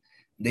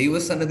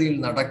ദൈവസന്നിധിയിൽ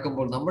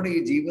നടക്കുമ്പോൾ, നമ്മുടെ ഈ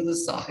ജീവിത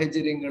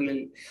സാഹചര്യങ്ങളിൽ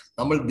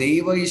നമ്മൾ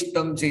ദൈവ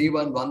ഇഷ്ടം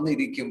ചെയ്യുവാൻ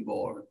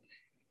വന്നിരിക്കുമ്പോൾ,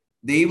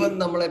 ദൈവം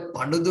നമ്മളെ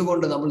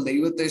പണിതുകൊണ്ട് നമ്മൾ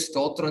ദൈവത്തെ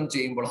സ്തോത്രം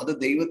ചെയ്യുമ്പോൾ അത്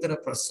ദൈവത്തിന്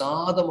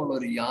പ്രസാദമുള്ള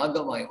ഒരു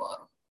യാഗമായി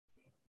മാറും.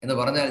 എന്ന്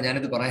പറഞ്ഞാൽ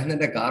ഞാനിത്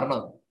പറയുന്നതിന്റെ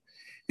കാരണം,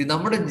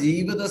 നമ്മുടെ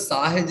ജീവിത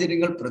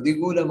സാഹചര്യങ്ങൾ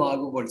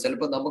പ്രതികൂലമാകുമ്പോൾ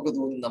ചിലപ്പോൾ നമുക്ക്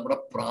തോന്നും നമ്മുടെ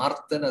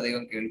പ്രാർത്ഥന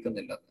ദൈവം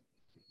കേൾക്കുന്നില്ലെന്ന്.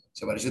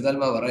 പക്ഷെ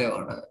പരിശുദ്ധാത്മാവ്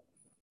പറയുവാണ്,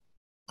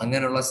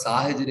 അങ്ങനെയുള്ള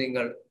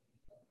സാഹചര്യങ്ങൾ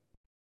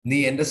നീ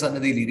എൻ്റെ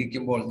സന്നിധിയിൽ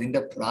ഇരിക്കുമ്പോൾ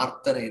നിന്റെ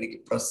പ്രാർത്ഥന എനിക്ക്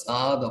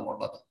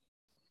പ്രസാദമുള്ളത്.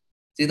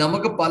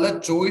 നമുക്ക് പല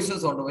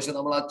ചോയ്സസ് ഉണ്ട്, പക്ഷെ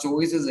നമ്മൾ ആ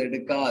ചോയ്സസ്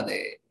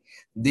എടുക്കാതെ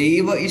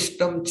ദൈവ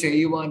ഇഷ്ടം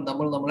ചെയ്യുവാൻ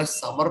നമ്മളെ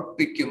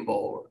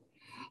സമർപ്പിക്കുമ്പോൾ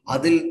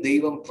അതിൽ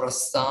ദൈവം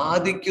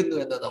പ്രസാദിക്കുന്നു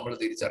എന്ന് നമ്മൾ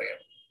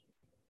തിരിച്ചറിയണം.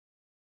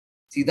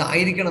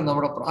 ഇതായിരിക്കണം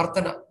നമ്മുടെ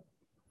പ്രാർത്ഥന,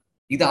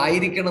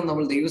 ഇതായിരിക്കണം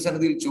നമ്മൾ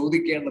ദൈവസന്നിധിയിൽ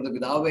ചോദിക്കേണ്ടത്.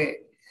 പിതാവേ,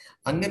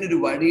 അങ്ങനെ ഒരു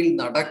വഴിയിൽ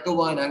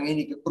നടക്കുവാൻ അങ്ങ്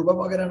എനിക്ക് കൃപ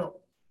പകരണം.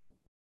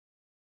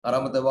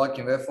 6-ാമത്തെ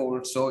വാക്യം, wherefore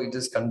also it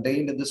is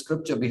contained in the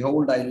scripture,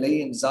 behold, I lay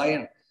in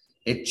Zion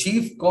a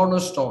chief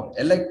cornerstone,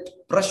 elect,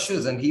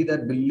 precious, and he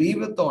that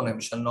believeth on him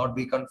shall not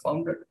be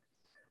confounded.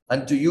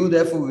 Unto you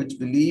therefore which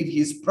believe,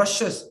 he is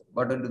precious,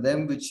 but unto them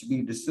which be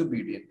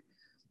disobedient,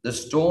 the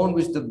stone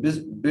which the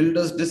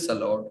builders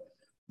disallowed,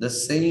 the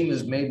same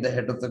is made the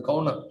head of the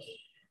corner,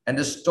 and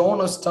a stone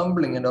of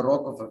stumbling and a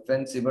rock of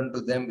offense, even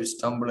to them which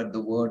stumble at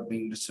the word,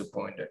 being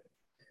disappointed,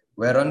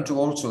 whereunto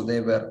also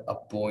they were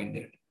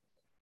appointed.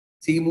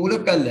 ഈ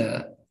മൂലക്കല്ല്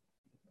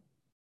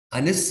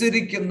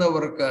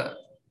അനുസരിക്കുന്നവർക്ക്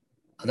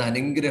അത്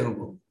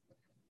അനുഗ്രഹവും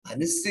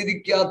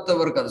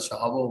അനുസരിക്കാത്തവർക്ക് അത്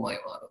ശാപവുമായി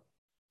മാറും.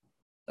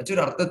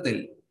 മറ്റൊരർത്ഥത്തിൽ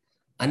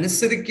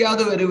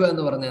അനുസരിക്കാതെ വരിക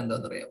എന്ന് പറഞ്ഞാൽ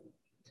എന്താണെന്നറിയാം?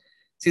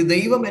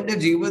 ദൈവം എൻ്റെ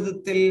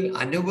ജീവിതത്തിൽ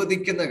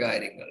അനുവദിക്കുന്ന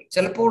കാര്യങ്ങൾ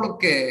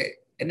ചിലപ്പോഴൊക്കെ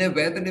എന്നെ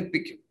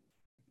വേദനിപ്പിക്കും.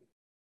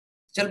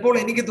 ചിലപ്പോൾ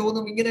എനിക്ക്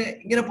തോന്നും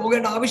ഇങ്ങനെ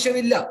പോകേണ്ട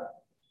ആവശ്യമില്ല,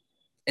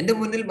 എൻ്റെ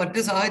മുന്നിൽ മറ്റ്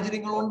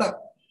സാഹചര്യങ്ങളുണ്ട്.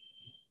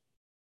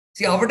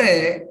 അവിടെ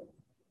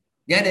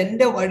ഞാൻ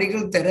എൻ്റെ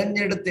വഴികൾ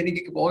തെരഞ്ഞെടുത്ത്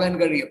എനിക്ക് പോകാൻ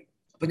കഴിയും.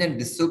 അപ്പൊ ഞാൻ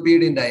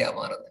ഡിസൊബീഡിയന്റ് ആയാ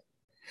മാറുന്നത്.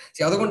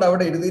 അതുകൊണ്ട്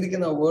അവിടെ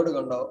എഴുതിയിരിക്കുന്ന വേർഡ്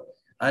കണ്ടോ,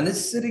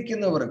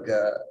 അനുസരിക്കുന്നവർക്ക്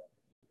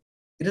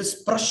ഇറ്റ് ഈസ്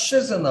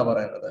പ്രഷ്യസ് എന്നാ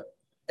പറയുന്നത്.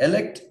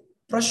 Elect,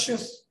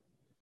 precious.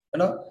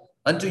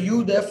 Unto you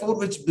therefore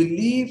which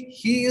believe,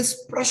 he is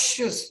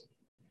precious.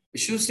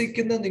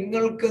 വിശ്വസിക്കുന്ന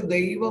നിങ്ങൾക്ക്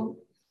ദൈവം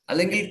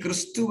അല്ലെങ്കിൽ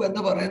ക്രിസ്തു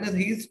എന്ന് പറയുന്നത്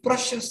he is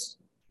precious.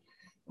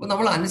 അപ്പൊ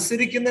നമ്മൾ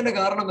അനുസരിക്കുന്നതിന്റെ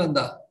കാരണം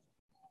എന്താ?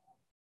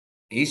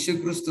 യേശു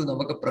ക്രിസ്തു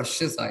നമുക്ക്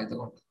പ്രഷ്യസ്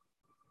ആയതുകൊണ്ട്.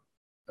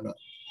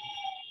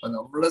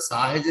 നമ്മളെ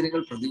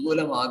സാഹചര്യങ്ങൾ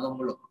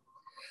പ്രതികൂലമാകുമ്പോഴും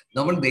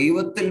നമ്മൾ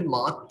ദൈവത്തിൽ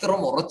മാത്രം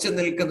ഉറച്ചു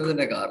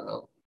നിൽക്കുന്നതിന്റെ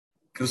കാരണം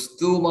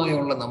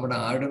ക്രിസ്തുവുമായുള്ള നമ്മുടെ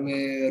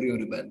ആഴമേറിയ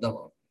ഒരു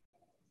ബന്ധമാണ്.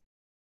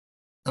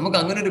 നമുക്ക്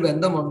അങ്ങനെ ഒരു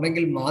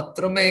ബന്ധമുണ്ടെങ്കിൽ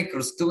മാത്രമേ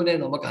ക്രിസ്തുവിനെ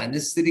നമുക്ക്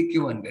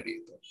അനുസരിക്കുവാൻ കഴിയൂ.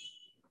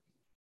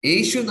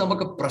 യേശു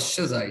നമുക്ക്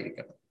പ്രഷ്യസ്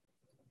ആയിരിക്കണം.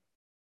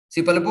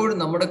 പലപ്പോഴും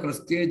നമ്മുടെ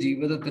ക്രിസ്തീയ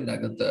ജീവിതത്തിന്റെ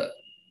അകത്ത്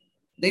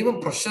ദൈവം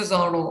പ്രഷ്യസ്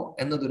ആണോ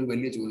എന്നതൊരു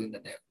വലിയ ചോദ്യം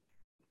തന്നെയാണ്.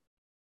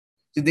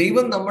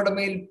 ദൈവം നമ്മുടെ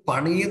മേൽ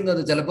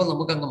പണിയുന്നത് ചിലപ്പോൾ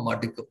നമുക്കങ്ങ്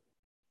മടുക്കും.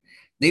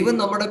 ദൈവം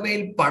നമ്മുടെ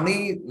മേൽ പണി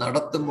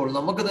നടത്തുമ്പോൾ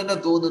നമുക്ക് തന്നെ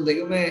തോന്നും,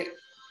 ദൈവമേ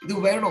ഇത്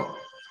വേണോ?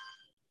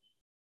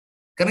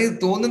 കാരണം ഇത്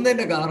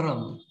തോന്നുന്നതിന്റെ കാരണം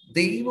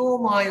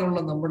ദൈവവുമായുള്ള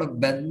നമ്മുടെ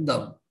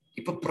ബന്ധം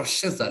ഇപ്പൊ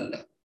പ്രഷ്യസ് അല്ല.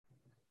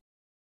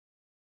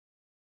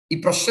 ഈ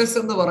പ്രഷ്യസ്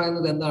എന്ന്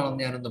പറയുന്നത്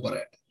എന്താണെന്ന് ഞാനൊന്ന്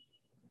പറയട്ടെ.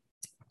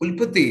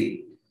 ഉൽപ്പത്തിയിൽ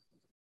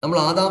നമ്മൾ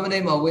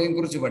ആദാമിനെയും ഹവ്വയെയും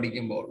കുറിച്ച്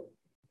പഠിക്കുമ്പോൾ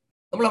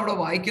നമ്മൾ അവിടെ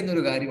വായിക്കുന്ന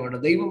ഒരു കാര്യമാണ്,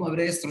 ദൈവം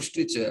അവരെ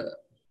സൃഷ്ടിച്ച്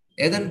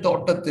ഏദൻ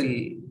തോട്ടത്തിൽ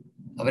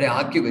അവരെ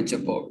ആക്കി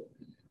വെച്ചപ്പോൾ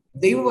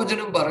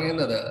ദൈവവചനം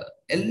പറയുന്നത്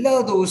എല്ലാ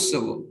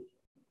ദിവസവും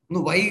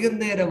ഒന്ന്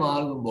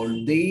വൈകുന്നേരമാകുമ്പോൾ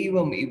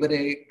ദൈവം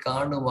ഇവരെ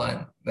കാണുവാൻ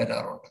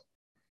വരാറുണ്ട്.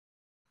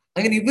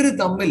 അങ്ങനെ ഇവര്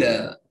തമ്മില്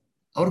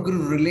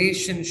അവർക്കൊരു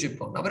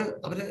റിലേഷൻഷിപ്പ് ഉണ്ട്.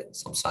 അവര്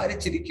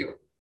സംസാരിച്ചിരിക്കും.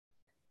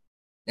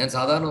 ഞാൻ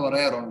സാധാരണ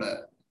പറയാറുണ്ട്,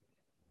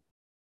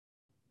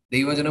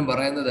 ദൈവവചനം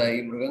പറയുന്നത്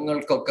ഈ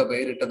മൃഗങ്ങൾക്കൊക്കെ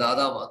പേരിട്ടത്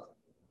ആദാമാണ്.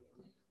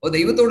 അപ്പോൾ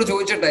ദൈവത്തോട്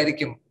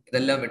ചോദിച്ചിട്ടായിരിക്കും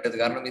ഇതെല്ലാം ഇട്ടത്.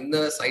 കാരണം ഇന്ന്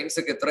സയൻസ്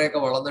ഒക്കെ എത്രയൊക്കെ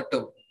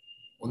വളർന്നിട്ടും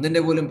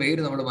ഒന്നിന്റെ പോലും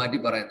പേര് നമ്മൾ മാറ്റി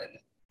പറയുന്നില്ല.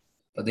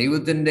 അപ്പൊ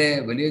ദൈവത്തിന്റെ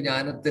വലിയ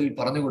ജ്ഞാനത്തിൽ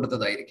പറഞ്ഞു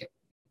കൊടുത്തതായിരിക്കാം.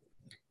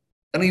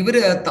 കാരണം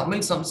ഇവര്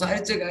തമ്മിൽ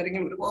സംസാരിച്ച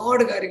കാര്യങ്ങൾ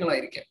ഒരുപാട്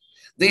കാര്യങ്ങളായിരിക്കാം.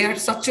 They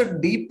had such A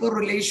deeper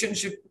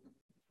relationship.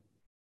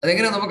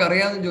 അതെങ്ങനെയാ നമുക്ക്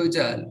അറിയാമെന്ന്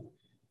ചോദിച്ചാൽ,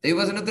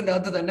 ദൈവവചനത്തിന്റെ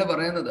അകത്ത് തന്നെ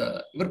പറയുന്നത്,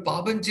 ഇവർ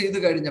പാപം ചെയ്തു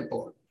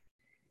കഴിഞ്ഞപ്പോൾ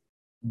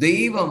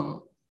ദൈവം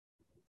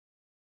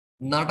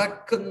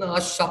നടക്കുന്ന ആ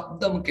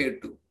ശബ്ദം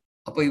കേട്ടു.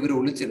 അപ്പൊ ഇവർ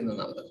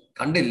ഒളിച്ചിരുന്നെന്ന് അവർ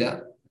കണ്ടില്ല.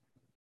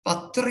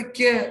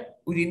 അത്രയ്ക്ക്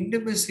ഒരു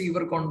ഇന്റിമസി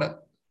ഇവർക്കുണ്ട്.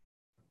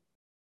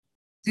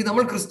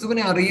 നമ്മൾ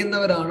ക്രിസ്തുവിനെ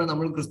അറിയുന്നവരാണ്,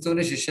 നമ്മൾ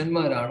ക്രിസ്തുവിന്റെ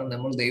ശിഷ്യന്മാരാണ്,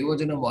 നമ്മൾ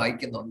ദൈവവചനം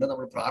വായിക്കുന്നുണ്ട്,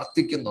 നമ്മൾ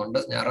പ്രാർത്ഥിക്കുന്നുണ്ട്,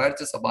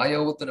 ഞായറാഴ്ച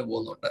സഭായോഗത്തിന്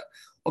പോകുന്നുണ്ട്,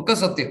 ഒക്കെ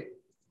സത്യം.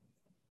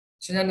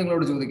 പക്ഷെ ഞാൻ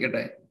നിങ്ങളോട്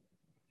ചോദിക്കട്ടെ,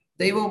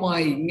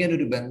 ദൈവവുമായി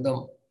ഇങ്ങനൊരു ബന്ധം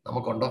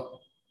നമുക്കുണ്ടോ?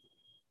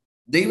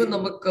 ദൈവം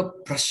നമുക്ക്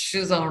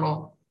പ്രഷ്യസ് ആണോ?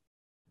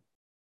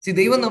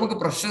 ദൈവം നമുക്ക്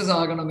പ്രഷ്യസ്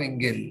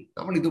ആകണമെങ്കിൽ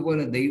നമ്മൾ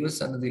ഇതുപോലെ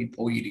ദൈവസന്നിധിയിൽ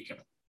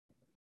പോയിരിക്കണം.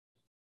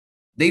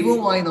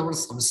 ദൈവവുമായി നമ്മൾ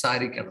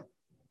സംസാരിക്കണം.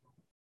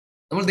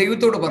 നമ്മൾ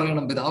ദൈവത്തോട്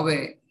പറയണം, പിതാവേ,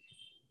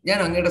 ഞാൻ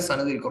അങ്ങയുടെ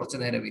സന്നിധിയിൽ കുറച്ചു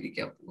നേരം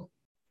ഇരിക്കാൻ പോകും.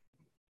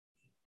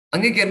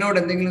 അങ്ങക്ക് എന്നോട്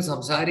എന്തെങ്കിലും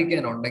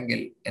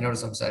സംസാരിക്കാനുണ്ടെങ്കിൽ എന്നോട്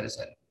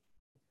സംസാരിച്ചാൽ.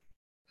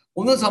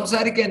 ഒന്നും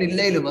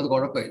സംസാരിക്കാനില്ലേലും അത്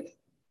കുഴപ്പമില്ല.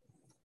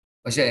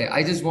 പക്ഷേ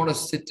I just want to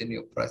sit in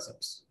your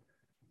presence.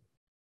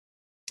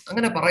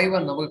 അങ്ങനെ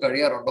പറയുവാൻ നമുക്ക്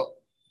കഴിയാറുണ്ടോ?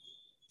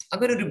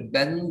 അങ്ങനെ ഒരു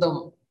ബന്ധം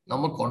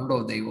നമുക്കുണ്ടോ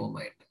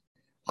ദൈവവുമായിട്ട്?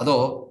 അതോ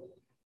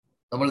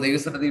നമ്മൾ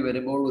ദൈവസന്നിധി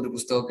വരുമ്പോൾ ഒരു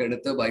പുസ്തകമൊക്കെ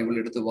എടുത്ത് ബൈബിൾ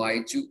എടുത്ത്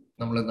വായിച്ചു,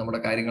 നമ്മൾ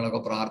നമ്മുടെ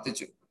കാര്യങ്ങളൊക്കെ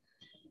പ്രാർത്ഥിച്ചു,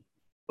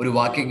 ഒരു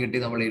വാക്യം കിട്ടി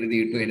നമ്മൾ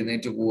എഴുതിയിട്ടു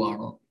എഴുന്നേറ്റ്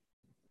പോവാണോ?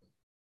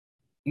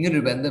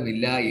 ഇങ്ങനൊരു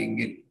ബന്ധമില്ല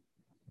എങ്കിൽ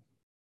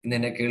ഇന്ന്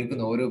എന്നെ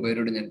കേൾക്കുന്ന ഓരോ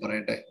പേരോടും ഞാൻ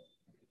പറയട്ടെ,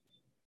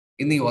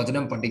 ഇന്ന് ഈ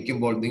വചനം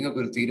പഠിക്കുമ്പോൾ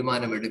നിങ്ങൾക്കൊരു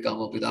തീരുമാനം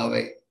എടുക്കാമോ?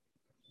 പിതാവേ,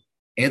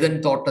 ഏദൻ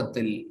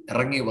തോട്ടത്തിൽ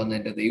ഇറങ്ങി വന്ന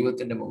എൻ്റെ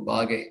ദൈവത്തിന്റെ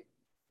മുമ്പാകെ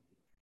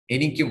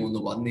എനിക്കും ഒന്ന്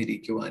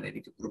വന്നിരിക്കുവാൻ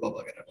എനിക്ക് കൃപ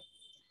പകരണം.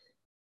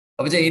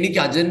 അപ്പൊ എനിക്ക്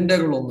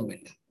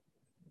അജണ്ടകളൊന്നുമില്ല,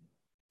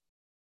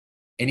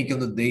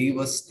 എനിക്കൊന്ന്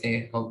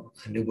ദൈവസ്നേഹം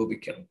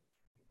അനുഭവിക്കണം.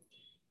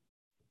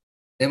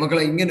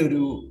 മക്കളെ,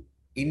 ഇങ്ങനൊരു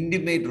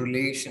ഇന്റിമേറ്റ്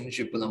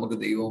റിലേഷൻഷിപ്പ് നമുക്ക്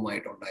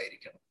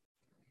ദൈവവുമായിട്ടുണ്ടായിരിക്കണം.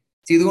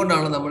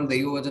 ഇതുകൊണ്ടാണ് നമ്മൾ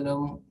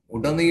ദൈവവചനം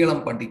ഉടനീളം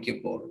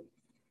പഠിക്കുമ്പോൾ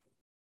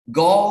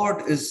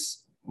God is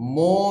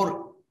more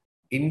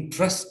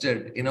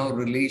interested in our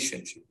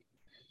relationship.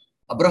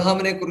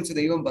 അബ്രഹാമിനെ കുറിച്ച്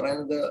ദൈവം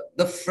പറയുന്നത്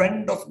ദ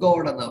ഫ്രണ്ട് ഓഫ്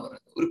ഗോഡ് എന്നാ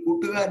പറയുന്നത്. ഒരു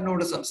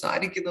കൂട്ടുകാരനോട്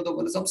സംസാരിക്കുന്നത്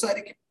പോലെ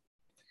സംസാരിക്കും.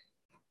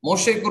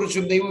 മോശയെ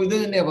കുറിച്ചും ദൈവം ഇത്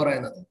തന്നെയാ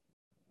പറയുന്നത്.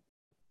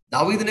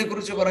 ദാവീദിനെ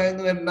കുറിച്ച്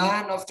പറയുന്നു, a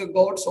man after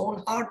God's own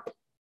heart.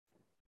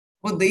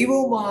 അപ്പൊ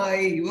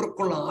ദൈവവുമായി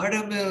ഇവർക്കുള്ള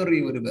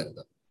ആഴമേറിയ ഒരു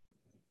ബന്ധം,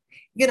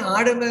 ഇങ്ങനെ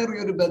ആഴമേറിയ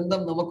ഒരു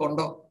ബന്ധം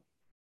നമുക്കുണ്ടോ?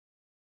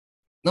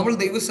 നമ്മൾ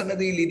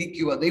ദൈവസന്നിധിയിൽ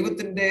ഇരിക്കുക,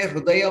 ദൈവത്തിന്റെ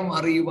ഹൃദയം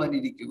അറിയുവാൻ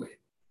ഇരിക്കുക.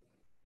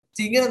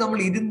 ഇങ്ങനെ നമ്മൾ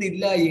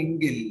ഇരുന്നില്ല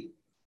എങ്കിൽ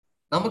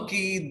നമുക്ക്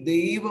ഈ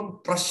ദൈവം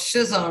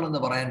പ്രഷ്യസ് ആണെന്ന്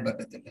പറയാൻ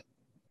പറ്റത്തില്ല.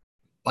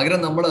 പകരം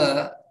നമ്മള്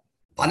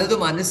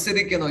പലതും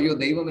അനുസരിക്കണം. അയ്യോ,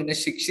 ദൈവം എന്നെ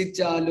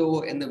ശിക്ഷിച്ചാലോ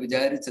എന്ന്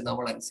വിചാരിച്ച്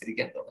നമ്മൾ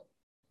അനുസരിക്കാൻ തുടങ്ങും.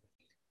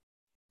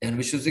 ഞാൻ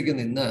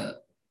വിശ്വസിക്കുന്നു ഇന്ന്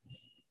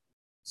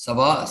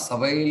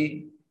സഭയിൽ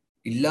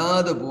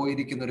ഇല്ലാതെ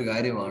പോയിരിക്കുന്ന ഒരു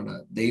കാര്യമാണ്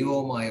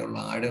ദൈവവുമായുള്ള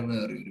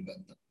ആഴമേറിയ ഒരു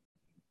ബന്ധം.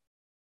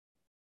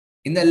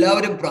 ഇന്ന്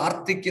എല്ലാവരും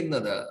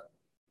പ്രാർത്ഥിക്കുന്നത്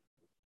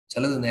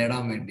ചിലത്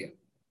നേടാൻ വേണ്ടിയാണ്.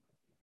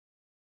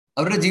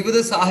 അവരുടെ ജീവിത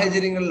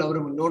സാഹചര്യങ്ങളിൽ അവർ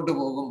മുന്നോട്ട്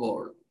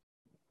പോകുമ്പോൾ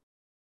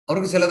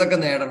അവർക്ക് ചിലതൊക്കെ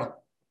നേടണം,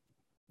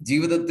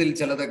 ജീവിതത്തിൽ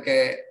ചിലതൊക്കെ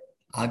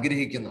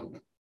ആഗ്രഹിക്കുന്നുണ്ട്.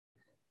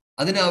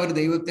 അതിനാ അവർ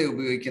ദൈവത്തെ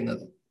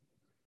ഉപയോഗിക്കുന്നത്.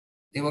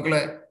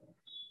 മക്കളെ,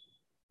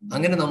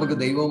 അങ്ങനെ നമുക്ക്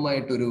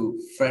ദൈവവുമായിട്ടൊരു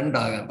ഫ്രണ്ട്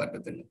ആകാൻ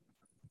പറ്റത്തില്ല.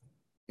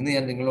 ഇന്ന്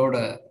ഞാൻ നിങ്ങളെ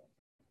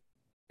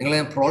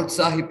ഞാൻ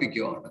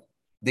പ്രോത്സാഹിപ്പിക്കുവാണ്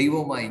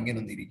ദൈവവുമായി ഇങ്ങനെ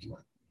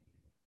ഒന്നിരിക്കുവാൻ.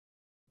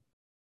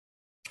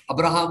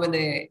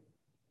 അബ്രഹാമിനെ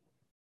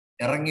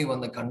ഇറങ്ങി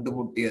വന്ന്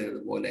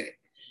കണ്ടുമുട്ടിയതുപോലെ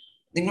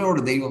നിങ്ങളോട്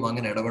ദൈവം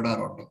അങ്ങനെ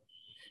ഇടപെടാറുണ്ടോ?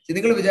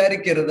 നിങ്ങൾ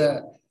വിചാരിക്കരുത്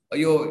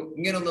അയ്യോ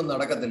ഇങ്ങനൊന്നും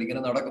നടക്കത്തില്ല,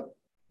 ഇങ്ങനെ നടക്കും.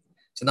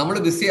 പക്ഷെ നമ്മൾ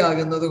ബിസി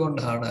ആകുന്നത്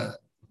കൊണ്ടാണ്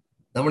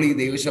നമ്മൾ ഈ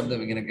ദൈവശബ്ദം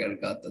ഇങ്ങനെ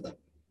കേൾക്കാത്തത്.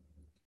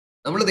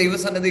 നമ്മൾ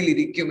ദൈവസന്നിധിയിൽ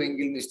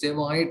ഇരിക്കുമെങ്കിൽ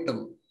നിശ്ചയമായിട്ടും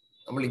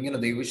നമ്മൾ ഇങ്ങനെ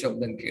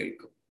ദൈവശബ്ദം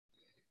കേൾക്കും.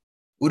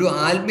 ഒരു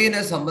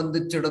ആത്മീയനെ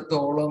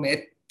സംബന്ധിച്ചിടത്തോളം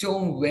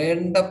ഏറ്റവും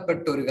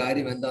വേണ്ടപ്പെട്ട ഒരു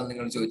കാര്യം എന്താണെന്ന്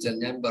നിങ്ങൾ ചോദിച്ചാൽ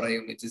ഞാൻ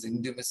പറയും it is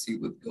intimacy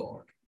with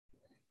God.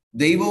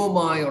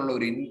 ദൈവവുമായുള്ള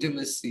ഒരു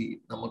ഇന്റിമസി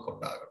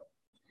നമുക്കുണ്ടാകണം.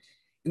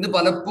 ഇന്ന്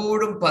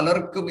പലപ്പോഴും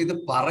പലർക്കും ഇത്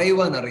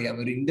പറയുവാൻ അറിയാം,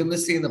 ഒരു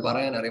ഇന്റിമസി എന്ന്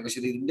പറയാൻ അറിയാം, പക്ഷെ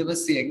ഇത്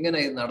ഇന്റിമസി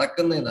എങ്ങനെ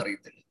നടക്കുന്നതെന്ന്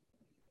അറിയത്തില്ല.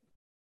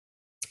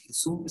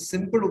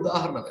 സിമ്പിൾ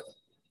ഉദാഹരണം ഇത്.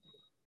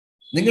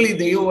 നിങ്ങൾ ഈ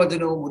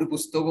ദൈവവചനവും ഒരു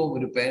പുസ്തകവും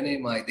ഒരു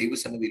പേനയുമായി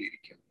ദൈവസന്നിധിയിൽ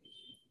ഇരിക്കും.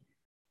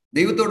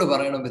 ദൈവത്തോട്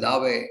പറയണം,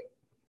 പിതാവേ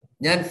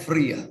ഞാൻ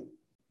ഫ്രീയാ,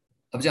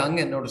 പക്ഷെ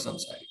അങ്ങ് എന്നോട്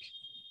സംസാരിക്കും.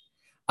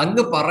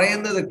 അങ്ങ്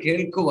പറയുന്നത്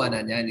കേൾക്കുവാനാ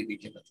ഞാൻ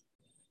ഇരിക്കുന്നത്.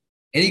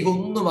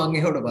 എനിക്കൊന്നും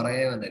അങ്ങയോട്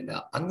പറയാനില്ല.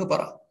 അങ്ങ്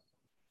പറ,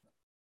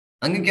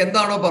 അങ്ങക്ക്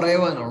എന്താണോ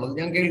പറയുവാനുള്ളത്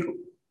ഞാൻ കേൾക്കും,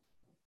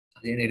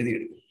 അത് ഞാൻ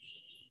എഴുതിയെടുക്കും.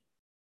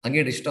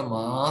 അങ്ങയുടെ ഇഷ്ടം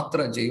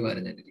മാത്രം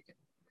ചെയ്യുവാനാണ് ഞാൻ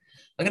ഇരിക്കുന്നത്.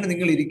 അങ്ങനെ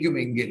നിങ്ങൾ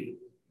ഇരിക്കുമെങ്കിൽ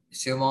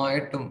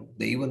നിശ്ചയമായിട്ടും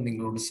ദൈവം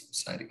നിങ്ങളോട്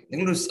സംസാരിക്കും.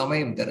 നിങ്ങളൊരു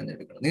സമയം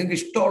തിരഞ്ഞെടുക്കണം. നിങ്ങൾക്ക്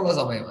ഇഷ്ടമുള്ള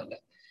സമയമല്ല.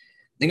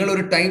 നിങ്ങൾ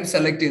ഒരു ടൈം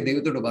സെലക്ട് ചെയ്ത്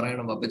ദൈവത്തോട്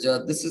പറയണം, അപ്പച്ച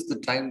this is the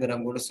time that I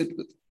am going to sit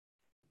with.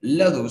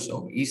 എല്ലാ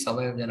ദിവസവും ഈ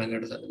സമയം ഞാൻ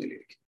അങ്ങയുടെ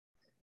സന്നിധിയിലിരിക്കും.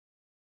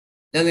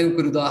 ഞാൻ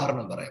നിങ്ങൾക്കൊരു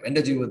ഉദാഹരണം പറയാം.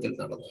 എൻ്റെ ജീവിതത്തിൽ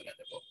നടന്ന ഒരു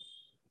അനുഭവം.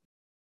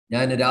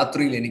 ഞാൻ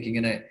രാത്രിയിൽ എനിക്ക്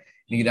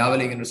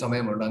രാവിലെ ഇങ്ങനെ ഒരു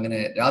സമയമുണ്ട്. അങ്ങനെ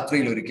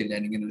രാത്രിയിൽ ഒരിക്കൽ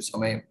ഞാൻ ഇങ്ങനെ ഒരു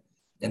സമയം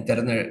ഞാൻ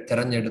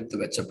തെരഞ്ഞെടുത്ത്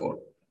വെച്ചപ്പോൾ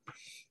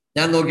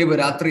ഞാൻ നോക്കിയപ്പോൾ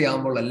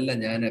രാത്രിയാകുമ്പോൾ എല്ലാം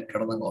ഞാൻ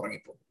കിടന്നങ്ങ്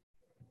ഉറങ്ങിപ്പോ.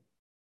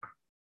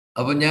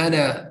 അപ്പൊ ഞാൻ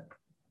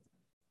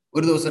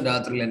ഒരു ദിവസം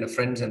രാത്രിയിൽ എൻ്റെ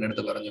ഫ്രണ്ട്സ് എൻ്റെ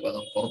അടുത്ത് പറഞ്ഞു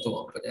നമുക്ക് പുറത്തു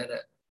പോകാം. അപ്പൊ ഞാൻ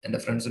എൻ്റെ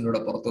ഫ്രണ്ട്സിൻ്റെ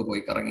കൂടെ പുറത്തു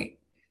പോയി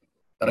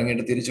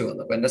കറങ്ങിയിട്ട് തിരിച്ചു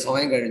വന്നു. അപ്പൊ എൻ്റെ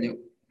സമയം കഴിഞ്ഞു.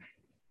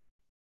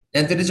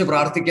 ഞാൻ തിരിച്ച്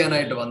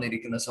പ്രാർത്ഥിക്കാനായിട്ട്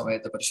വന്നിരിക്കുന്ന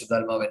സമയത്ത്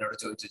പരിശുദ്ധാത്മാവ് എന്നോട്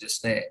ചോദിച്ചു,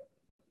 ജസ്നെ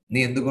നീ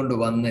എന്തുകൊണ്ട്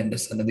വന്ന് എൻ്റെ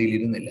സന്നിധിയിൽ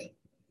ഇരുന്നില്ല?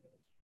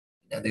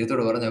 ഞാൻ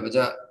ദൈവത്തോട് പറഞ്ഞു, അപ്പച്ച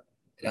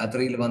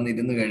രാത്രിയിൽ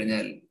വന്നിരുന്നു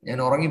കഴിഞ്ഞാൽ ഞാൻ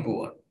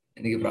ഉറങ്ങിപ്പോവാണ്,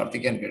 എനിക്ക്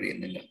പ്രാർത്ഥിക്കാൻ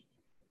കഴിയുന്നില്ല.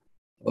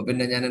 അപ്പൊ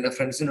പിന്നെ ഞാൻ എൻ്റെ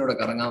ഫ്രണ്ട്സിനോട്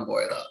കറങ്ങാൻ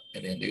പോയതാ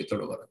എന്ന് ഞാൻ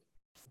ദൈവത്തോട് പറഞ്ഞു.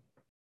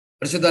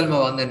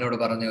 പരിശുദ്ധാത്മാവ് വന്ന് എന്നോട്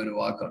പറഞ്ഞ ഒരു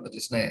വാക്കുണ്ട്,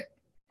 ജസ്നെ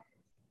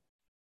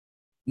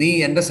നീ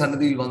എൻ്റെ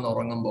സന്നിധിയിൽ വന്ന്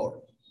ഉറങ്ങുമ്പോൾ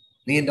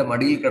നീ എൻ്റെ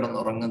മടിയിൽ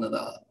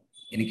കിടന്നുറങ്ങുന്നതാ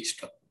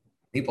എനിക്കിഷ്ടം.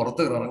 നീ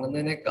പുറത്ത്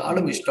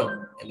ഇറങ്ങുന്നതിനേക്കാളും ഇഷ്ടം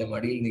എൻ്റെ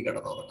മടിയിൽ നീ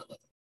കിടന്നുറങ്ങുന്നത്.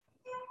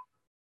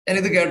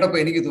 ഞാനിത് കേട്ടപ്പോ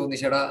എനിക്ക് തോന്നി,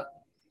 ചേടാ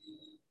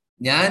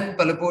ഞാൻ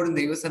പലപ്പോഴും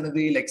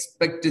ദൈവസന്നിധിയിൽ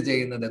എക്സ്പെക്ട്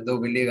ചെയ്യുന്നത് എന്തോ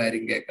വലിയ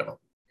കാര്യം കേൾക്കണം,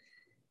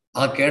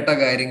 ആ കേട്ട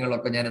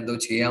കാര്യങ്ങളൊക്കെ ഞാൻ എന്തോ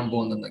ചെയ്യാൻ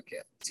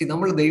പോകുന്നൊക്കെയാ.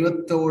 നമ്മൾ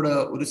ദൈവത്തോട്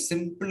ഒരു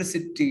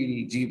സിംപ്ലിസിറ്റിയിൽ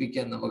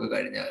ജീവിക്കാൻ നമുക്ക്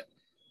കഴിഞ്ഞാൽ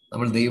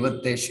നമ്മൾ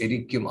ദൈവത്തെ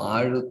ശരിക്കും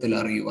ആഴത്തിൽ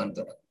അറിയുവാൻ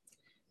തുടങ്ങും.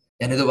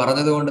 ഞാനിത്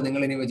പറഞ്ഞത് കൊണ്ട്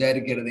നിങ്ങൾ ഇനി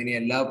വിചാരിക്കരുത് ഇനി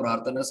എല്ലാ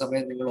പ്രാർത്ഥനാ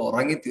സമയം നിങ്ങൾ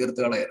ഉറങ്ങി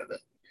തീർത്ത് കളയരുത്.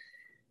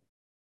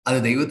 അത്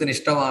ദൈവത്തിന്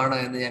ഇഷ്ടമാണ്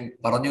എന്ന് ഞാൻ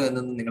പറഞ്ഞു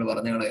എന്നൊന്നും നിങ്ങൾ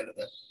പറഞ്ഞു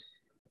കളയരുത്.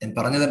 ഞാൻ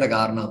പറഞ്ഞതിന്റെ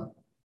കാരണം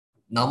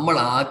നമ്മൾ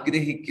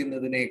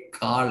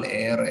ആഗ്രഹിക്കുന്നതിനേക്കാൾ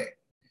ഏറെ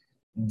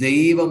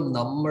ദൈവം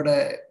നമ്മുടെ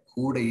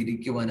കൂടെ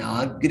ഇരിക്കുവാൻ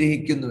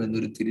ആഗ്രഹിക്കുന്നു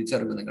എന്നൊരു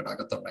തിരിച്ചറിവ് നിങ്ങളുടെ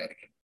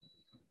അകത്തുണ്ടായിരിക്കും.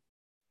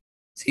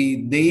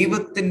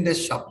 ദൈവത്തിന്റെ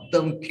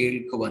ശബ്ദം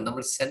കേൾക്കുവാൻ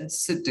നമ്മൾ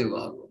സെൻസിറ്റീവ്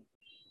ആകും.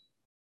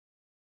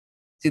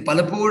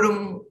 പലപ്പോഴും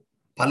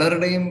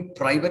പലരുടെയും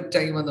പ്രൈവറ്റ്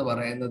ടൈം എന്ന്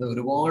പറയുന്നത്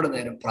ഒരുപാട്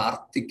നേരം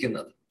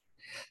പ്രാർത്ഥിക്കുന്നത്,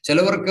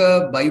 ചിലവർക്ക്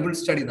ബൈബിൾ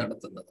സ്റ്റഡി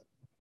നടത്തുന്നത്.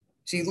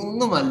 പക്ഷെ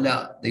ഇതൊന്നുമല്ല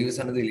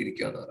ദൈവസന്നിധിയിൽ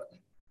ഇരിക്കുക എന്ന് പറഞ്ഞാൽ.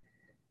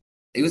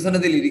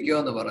 ദൈവസന്നിധിയിൽ ഇരിക്കുക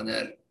എന്ന്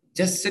പറഞ്ഞാൽ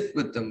just sit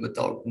with dum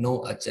without no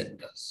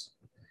agendas.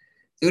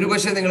 ഒരു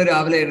പക്ഷേ നിങ്ങൾ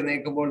രാവിലെ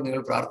എഴുന്നേൽക്കുമ്പോൾ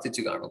നിങ്ങൾ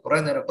പ്രാർത്ഥിച്ചു കാണും, കുറെ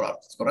നേരം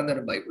പ്രാർത്ഥിച്ചു, കുറെ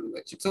നേരം ബൈബിൾ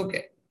വായിച്ചു, ഇറ്റ്സ്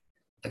ഓക്കെ.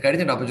 അത്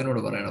കഴിഞ്ഞിട്ട്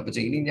അപ്പച്ചനോട് പറയണം, അപ്പച്ച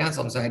ഇനി ഞാൻ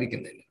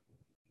സംസാരിക്കുന്നില്ല,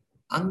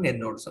 അങ്ങ്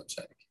എന്നോട്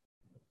സംസാരിക്കും,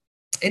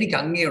 എനിക്ക്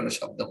അങ്ങയുടെ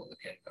ശബ്ദം ഒന്ന്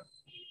കേൾക്കണം.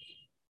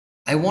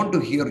 I want to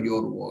hear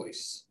your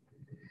voice.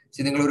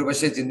 നിങ്ങൾ ഒരു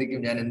പക്ഷേ ചിന്തിക്കും,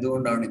 ഞാൻ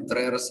എന്തുകൊണ്ടാണ്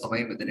ഇത്രയേറെ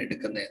സമയം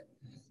ഇതിനെടുക്കുന്നത്?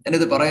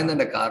 ഞാനിത്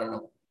പറയുന്നതിന്റെ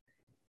കാരണം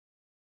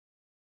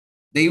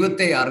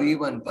ദൈവത്തെ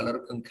അറിയുവാൻ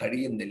പലർക്കും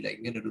കഴിയുന്നില്ല,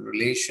 ഇങ്ങനൊരു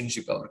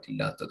റിലേഷൻഷിപ്പ്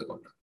അവർക്കില്ലാത്തത്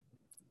കൊണ്ട്.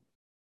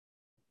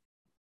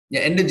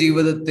 എൻ്റെ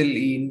ജീവിതത്തിൽ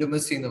ഈ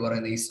ഇന്റിമസി എന്ന്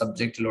പറയുന്ന ഈ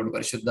സബ്ജക്റ്റിലോട്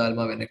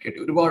പരിശുദ്ധാത്മാവ് എന്നെ കേട്ടി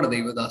ഒരുപാട്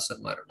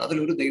ദൈവദാസന്മാരുണ്ട്.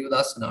 അതിലൊരു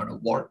ദൈവദാസനാണ്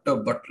വാൾട്ടർ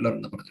ബട്ട്ലർ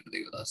എന്ന് പറഞ്ഞൊരു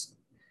ദൈവദാസൻ.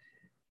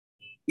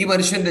 ഈ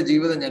മനുഷ്യന്റെ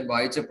ജീവിതം ഞാൻ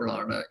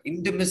വായിച്ചപ്പോഴാണ്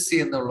ഇന്റിമസി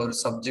എന്നുള്ള ഒരു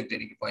സബ്ജക്റ്റ്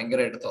എനിക്ക്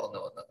ഭയങ്കരമായിട്ട് തുറന്നു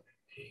വന്നത്.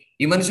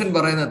 ഈ മനുഷ്യൻ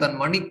പറയുന്നത് താൻ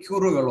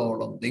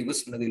മണിക്കൂറുകളോളം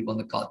ദൈവസന്നിധിയിൽ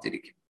വന്ന്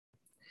കാത്തിരിക്കും.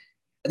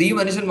 അത് ഈ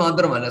മനുഷ്യൻ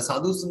മാത്രമല്ല,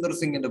 സാധു സുന്ദർ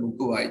സിംഗിന്റെ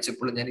ബുക്ക്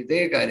വായിച്ചപ്പോൾ ഞാൻ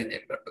ഇതേ കാര്യം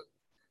ഞാൻ കണ്ടു.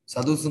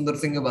 സാധു സുന്ദർ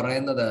സിംഗ്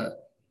പറയുന്നത്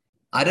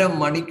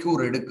അരമണിക്കൂർ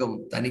എടുക്കും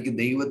തനിക്ക്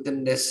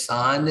ദൈവത്തിന്റെ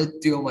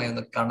സാന്നിധ്യവുമായി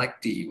ഒന്ന്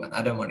കണക്ട് ചെയ്യുവാൻ.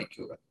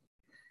 അരമണിക്കൂർ,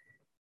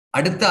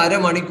 അടുത്ത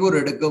അരമണിക്കൂർ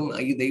എടുക്കും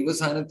ഈ ദൈവ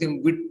സാന്നിധ്യം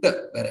വിട്ട്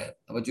വരാൻ.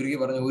 അപ്പൊ ചുരുക്കി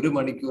പറഞ്ഞ 1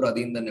 മണിക്കൂർ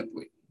അതിൽ തന്നെ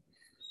പോയി.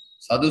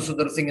 സാധു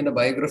സുന്ദർ സിംഗിന്റെ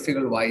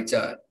ബയോഗ്രഫികൾ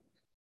വായിച്ചാൽ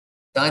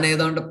താൻ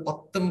ഏതാണ്ട്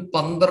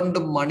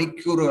 10-12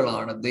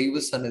 മണിക്കൂറുകളാണ്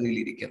ദൈവസന്നിധിയിൽ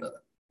ഇരിക്കുന്നത്.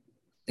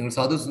 നിങ്ങൾ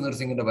സാധു സുന്ദർ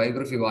സിംഗിന്റെ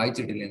ബയോഗ്രഫി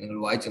വായിച്ചിട്ടില്ലേ? നിങ്ങൾ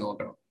വായിച്ചു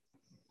നോക്കണം.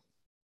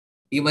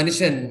 ഈ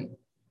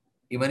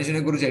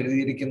മനുഷ്യനെ കുറിച്ച്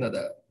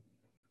എഴുതിയിരിക്കുന്നത്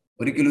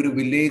ഒരിക്കലും ഒരു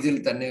വില്ലേജിൽ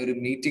തന്നെ ഒരു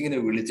മീറ്റിങ്ങിന്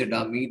വിളിച്ചിട്ട്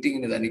ആ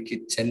മീറ്റിങ്ങിന് തനിക്ക്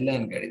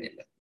ചെല്ലാൻ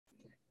കഴിഞ്ഞില്ല.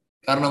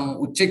 കാരണം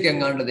ഉച്ചയ്ക്ക്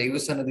എങ്ങാണ്ട്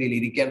ദൈവസന്നിധിയിൽ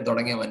ഇരിക്കാൻ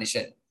തുടങ്ങിയ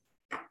മനുഷ്യൻ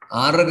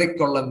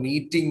 6:30-ക്കുള്ള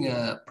മീറ്റിംഗ്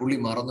പുള്ളി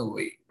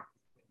മറന്നുപോയി.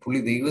 പുള്ളി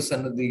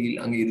ദൈവസന്നിധിയിൽ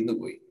അങ്ങ് ഇരുന്നു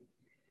പോയി.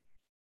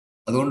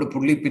 അതുകൊണ്ട്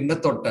പുള്ളി പിന്നെ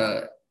തൊട്ട്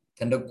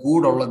തൻ്റെ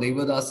കൂടുള്ള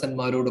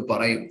ദൈവദാസന്മാരോട്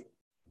പറയും,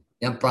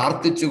 ഞാൻ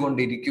പ്രാർത്ഥിച്ചു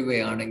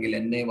കൊണ്ടിരിക്കുകയാണെങ്കിൽ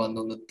എന്നെ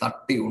വന്നൊന്ന്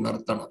തട്ടി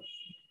ഉണർത്തണം,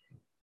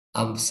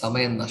 ആ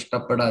സമയം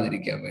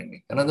നഷ്ടപ്പെടാതിരിക്കാൻ വേണ്ടി.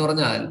 കാരണം എന്ന്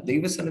പറഞ്ഞാൽ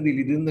ദൈവസന്നിധിയിൽ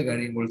ഇരുന്ന്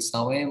കഴിയുമ്പോൾ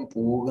സമയം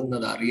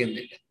പോകുന്നത്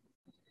അറിയുന്നില്ല.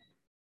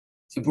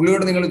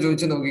 പുള്ളിയോട് നിങ്ങൾ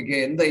ചോദിച്ചു നോക്കിക്കേ,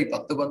 എന്താ ഈ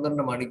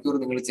 10-12 മണിക്കൂർ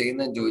നിങ്ങൾ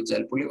ചെയ്യുന്നതെന്ന്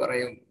ചോദിച്ചാൽ പുള്ളി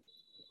പറയും,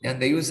 ഞാൻ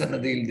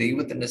ദൈവസന്നിധിയിൽ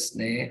ദൈവത്തിന്റെ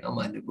സ്നേഹം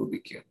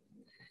അനുഭവിക്കുക.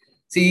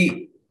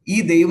 ഈ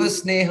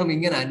ദൈവസ്നേഹം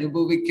ഇങ്ങനെ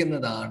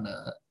അനുഭവിക്കുന്നതാണ്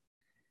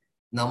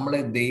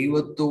നമ്മളെ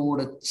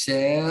ദൈവത്തോട്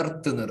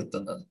ചേർത്ത്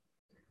നിർത്തുന്നത്.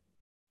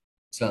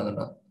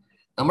 മനസ്സിലാകുന്നുണ്ടോ?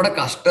 നമ്മുടെ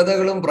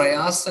കഷ്ടതകളും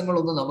പ്രയാസങ്ങളും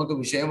ഒന്നും നമുക്ക്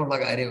വിഷയമുള്ള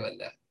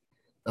കാര്യമല്ല.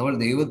 നമ്മൾ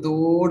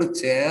ദൈവത്തോട്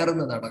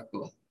ചേർന്ന്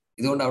നടക്കുക.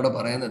 ഇതുകൊണ്ട് അവിടെ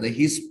പറയുന്നത്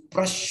ഹീസ്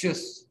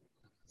പ്രഷ്യസ്.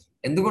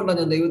 എന്തുകൊണ്ടാണ്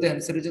ഞാൻ ദൈവത്തെ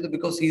അനുസരിച്ചത്?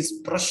 Because he's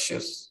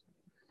precious.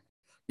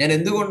 ഞാൻ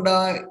എന്തുകൊണ്ടാ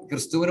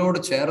ക്രിസ്തുവിനോട്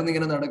ചേർന്ന്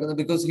ഇങ്ങനെ നടക്കുന്നത്?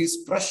 Because he's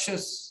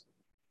precious.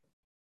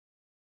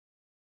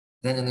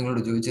 ഇതാ ഞാൻ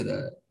നിങ്ങളോട് ചോദിച്ചത്,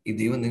 ഈ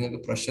ദൈവം നിങ്ങൾക്ക്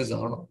പ്രഷ്യസ്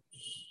ആണോ?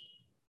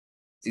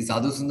 ഈ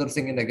സാധു സുന്ദർ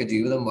സിംഗിന്റെ ഒക്കെ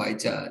ജീവിതം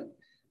വായിച്ചാൽ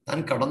താൻ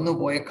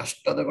കടന്നുപോയ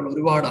കഷ്ടതകൾ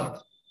ഒരുപാടാണ്.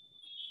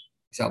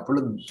 പക്ഷെ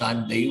അപ്പോഴും താൻ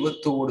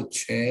ദൈവത്തോട്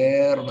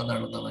ചേർന്ന്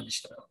നടന്ന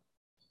മനുഷ്യനാണ്.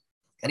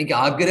 തനിക്ക്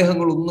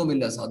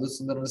ആഗ്രഹങ്ങളൊന്നുമില്ല. സാധു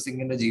സുന്ദർ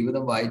സിംഗിന്റെ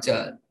ജീവിതം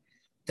വായിച്ചാൽ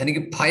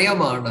തനിക്ക്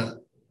ഭയമാണ്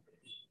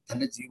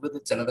തന്റെ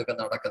ജീവിതത്തിൽ ചിലതൊക്കെ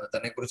നടക്കുന്നത്.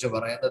 തന്നെ കുറിച്ച്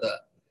പറയുന്നത്,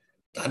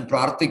 താൻ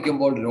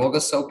പ്രാർത്ഥിക്കുമ്പോൾ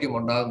രോഗസൗഖ്യം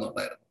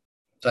ഉണ്ടാകുന്നുണ്ടായിരുന്നു.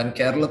 താൻ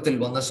കേരളത്തിൽ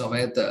വന്ന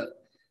സമയത്ത്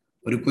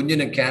ഒരു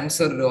കുഞ്ഞിന്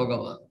ക്യാൻസർ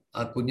രോഗമാണ്.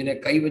 ആ കുഞ്ഞിനെ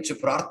കൈവച്ച്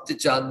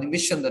പ്രാർത്ഥിച്ച ആ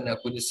നിമിഷം തന്നെ ആ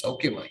കുഞ്ഞ്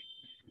സൗഖ്യമായി.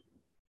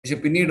 പക്ഷെ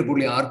പിന്നീട്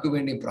പുള്ളി ആർക്കു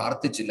വേണ്ടിയും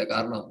പ്രാർത്ഥിച്ചില്ല.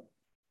 കാരണം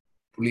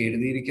പുള്ളി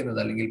എഴുതിയിരിക്കുന്നത്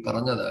അല്ലെങ്കിൽ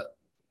പറഞ്ഞത്,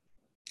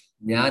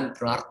 ഞാൻ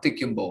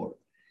പ്രാർത്ഥിക്കുമ്പോൾ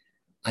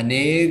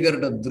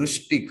അനേകരുടെ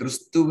ദൃഷ്ടി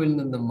ക്രിസ്തുവിൽ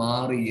നിന്ന്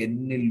മാറി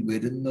എന്നിൽ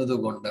വരുന്നത്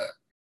കൊണ്ട്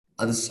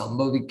അത്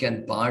സംഭവിക്കാൻ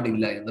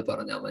പാടില്ല എന്ന്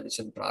പറഞ്ഞ ആ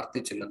മനുഷ്യൻ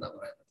പ്രാർത്ഥിച്ചില്ലെന്നാണ്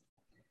പറയുന്നത്.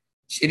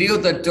 ശരിയോ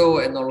തെറ്റോ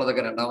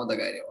എന്നുള്ളതൊക്കെ രണ്ടാമത്തെ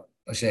കാര്യമാണ്.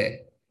 പക്ഷെ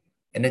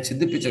എന്നെ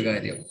ചിന്തിപ്പിച്ച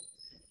കാര്യം,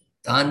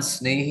 താൻ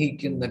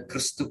സ്നേഹിക്കുന്ന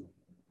ക്രിസ്തു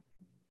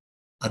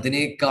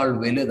അതിനേക്കാൾ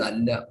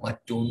വലുതല്ല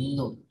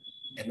മറ്റൊന്നും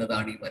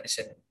എന്നതാണ് ഈ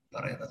മനുഷ്യൻ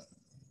പറയുന്നത്.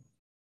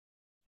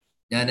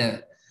 ഞാന്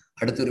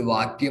അടുത്തൊരു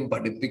വാക്യം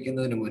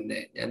പഠിപ്പിക്കുന്നതിന്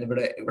മുന്നേ ഞാൻ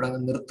ഇവിടെ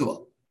അങ്ങ് നിർത്തുക.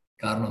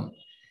 കാരണം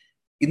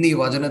ഇന്ന് ഈ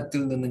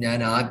വചനത്തിൽ നിന്ന് ഞാൻ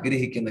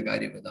ആഗ്രഹിക്കുന്ന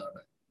കാര്യം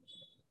ഇതാണ്: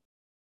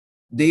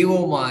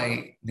 ദൈവവുമായി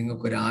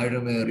നിങ്ങൾക്കൊരു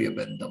ആഴമേറിയ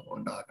ബന്ധം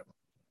ഉണ്ടാകണം.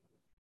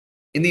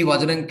 ഇന്ന് ഈ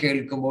വചനം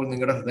കേൾക്കുമ്പോൾ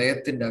നിങ്ങളുടെ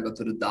ഹൃദയത്തിന്റെ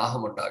അകത്തൊരു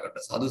ദാഹം ഉണ്ടാകട്ടെ.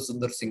 സാധു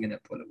സുന്ദർ സിംഗിനെ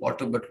പോലെ,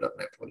 വാട്ടർ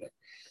ബട്ട്ലറിനെ പോലെ,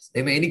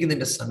 ദൈവം എനിക്ക്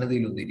നിന്റെ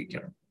സന്നദ്ധിയിൽ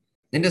ഒന്നിരിക്കണം,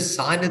 നിന്റെ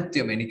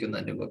സാന്നിധ്യം എനിക്കൊന്ന്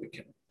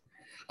അനുഭവിക്കണം.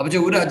 അപ്പൊ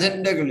ഒരു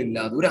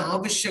അജണ്ടകളില്ലാതെ, ഒരു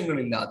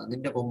ആവശ്യങ്ങളില്ലാതെ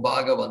നിന്റെ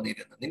മുമ്പാകെ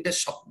വന്നിരുന്ന് നിന്റെ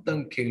ശബ്ദം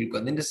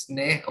കേൾക്കുക, നിന്റെ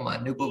സ്നേഹം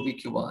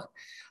അനുഭവിക്കുവാൻ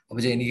അപ്പൊ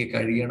എനിക്ക്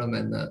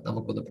കഴിയണമെന്ന്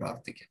നമുക്കൊന്ന്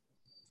പ്രാർത്ഥിക്കാം.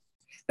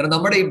 കാരണം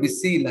നമ്മുടെ ഈ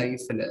ബിസി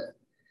ലൈഫില്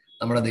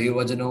നമ്മുടെ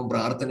ദൈവവചനവും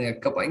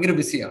പ്രാർത്ഥനയൊക്കെ ഭയങ്കര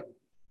ബിസിയാണ്.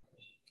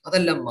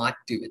 അതെല്ലാം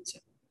മാറ്റിവെച്ച്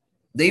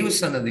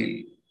ദൈവസന്നിധിയിൽ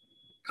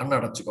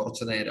കണ്ണടച്ച്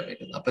കുറച്ചു നേരം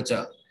ഇരുന്ന്, അപ്പച്ച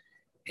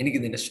എനിക്ക്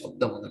നിന്റെ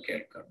ശബ്ദം ഒന്ന്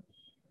കേൾക്കണം,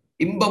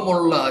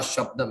 ഇമ്പമുള്ള ആ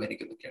ശബ്ദം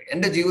എനിക്കൊന്ന് കേൾക്കണം,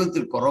 എൻ്റെ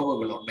ജീവിതത്തിൽ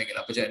കുറവുകൾ ഉണ്ടെങ്കിൽ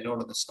അപ്പച്ച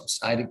എന്നോടൊന്ന്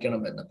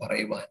സംസാരിക്കണം എന്ന്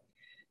പറയുവാൻ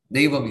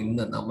ദൈവം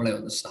ഇന്ന് നമ്മളെ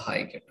ഒന്ന്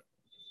സഹായിക്കട്ടെ.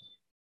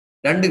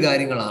 2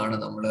 കാര്യങ്ങളാണ്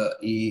നമ്മൾ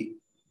ഈ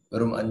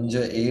വെറും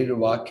 5-7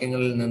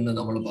 വാക്യങ്ങളിൽ നിന്ന്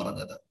നമ്മൾ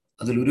പറഞ്ഞത്.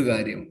 അതിലൊരു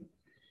കാര്യം,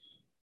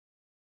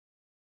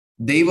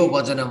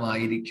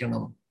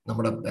 ദൈവവചനമായിരിക്കണം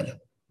നമ്മുടെ ബലം,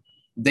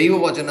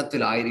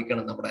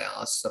 ദൈവവചനത്തിലായിരിക്കണം നമ്മുടെ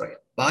ആശ്രയം.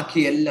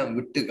 ബാക്കിയെല്ലാം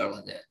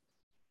വിട്ടുകളഞ്ഞ്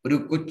ഒരു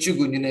കൊച്ചു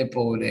കുഞ്ഞിനെ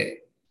പോലെ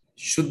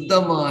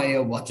ശുദ്ധമായ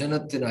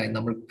വചനത്തിനായി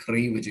നമ്മൾ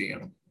ക്രേവ്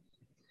ചെയ്യണം.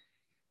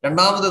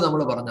 രണ്ടാമത്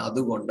നമ്മൾ പറഞ്ഞ,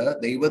 അതുകൊണ്ട്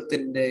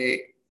ദൈവത്തിന്റെ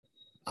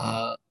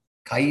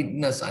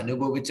കൈൻഡ്നെസ്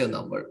അനുഭവിച്ച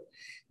നമ്മൾ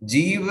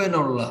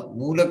ജീവനുള്ള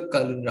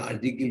മൂലക്കല്ലിന്റെ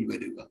അരികിൽ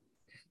വരിക.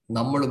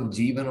 നമ്മളും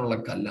ജീവനുള്ള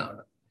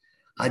കല്ലാണ്.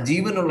 ആ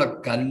ജീവനുള്ള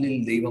കല്ലിൽ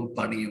ദൈവം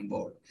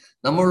പണിയുമ്പോൾ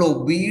നമ്മൾ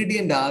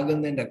ഒബീഡിയന്റ്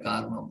ആകുന്നതിന്റെ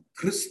കാരണം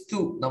ക്രിസ്തു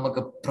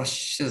നമുക്ക്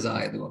പ്രഷ്യസ്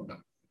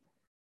ആയതുകൊണ്ടാണ്.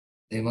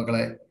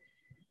 ദൈവമക്കളെ,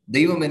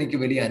 ദൈവം എനിക്ക്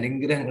വലിയ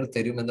അനുഗ്രഹങ്ങൾ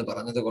തരുമെന്ന്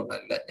പറഞ്ഞത്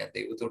കൊണ്ടല്ല ഞാൻ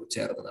ദൈവത്തോട്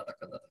ചേർന്ന്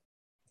നടക്കുന്നത്.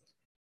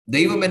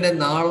 ദൈവം എന്നെ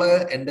നാളെ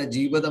എൻ്റെ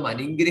ജീവിതം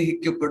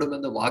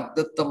അനുഗ്രഹിക്കപ്പെടുമെന്ന്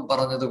വാഗ്ദത്തം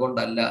പറഞ്ഞത്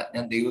കൊണ്ടല്ല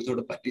ഞാൻ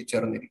ദൈവത്തോട്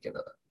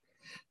പറ്റിച്ചേർന്നിരിക്കുന്നത്.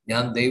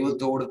 ഞാൻ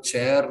ദൈവത്തോട്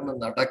ചേർന്ന്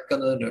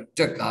നടക്കുന്നതിന്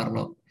ഒറ്റ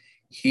കാരണം,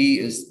 he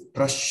is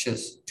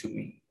precious to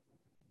me.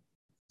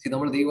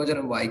 നമ്മൾ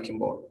ദൈവവചനം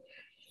വായിക്കുമ്പോൾ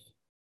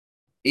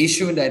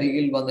യേശുവിന്റെ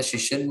അരികിൽ വന്ന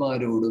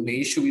ശിഷ്യന്മാരോടും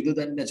യേശു ഇത്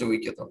തന്നെ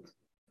ചോദിക്കുന്നുണ്ട്.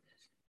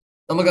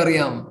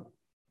 നമുക്കറിയാം,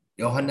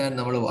 യോഹന്നാൻ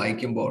നമ്മൾ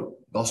വായിക്കുമ്പോൾ,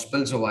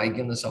 ഗോസ്പൽസ്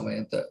വായിക്കുന്ന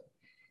സമയത്ത്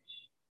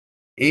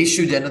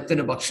യേശു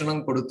ജനത്തിന് ഭക്ഷണം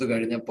കൊടുത്തു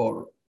കഴിഞ്ഞപ്പോൾ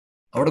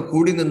അവിടെ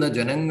കൂടി നിന്ന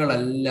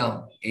ജനങ്ങളെല്ലാം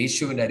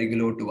യേശുവിന്റെ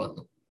അരികിലോട്ട്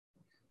വന്നു.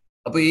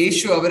 അപ്പൊ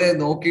യേശു അവരെ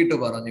നോക്കിയിട്ട്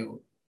പറഞ്ഞു,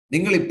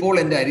 നിങ്ങൾ ഇപ്പോൾ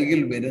എൻ്റെ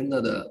അരികിൽ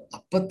വരുന്നത്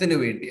അപ്പത്തിന്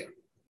വേണ്ടിയാണ്.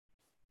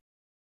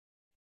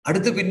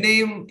 അടുത്ത്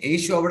പിന്നെയും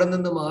യേശു അവിടെ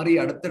നിന്ന് മാറി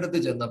അടുത്തടുത്ത്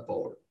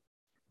ചെന്നപ്പോൾ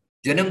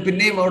ജനം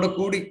പിന്നെയും അവിടെ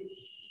കൂടി.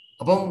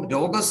 അപ്പം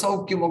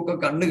രോഗസൗഖ്യമൊക്കെ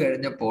കണ്ടു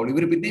കഴിഞ്ഞപ്പോൾ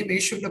ഇവർ പിന്നെയും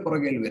യേശുവിന്റെ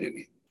പുറകിൽ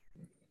വരികയും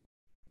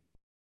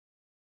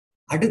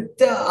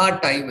അടുത്ത ആ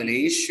ടൈമിൽ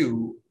യേശു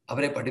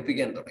അവരെ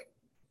പഠിപ്പിക്കാൻ തുടങ്ങി.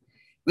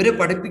 ഇവരെ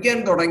പഠിപ്പിക്കാൻ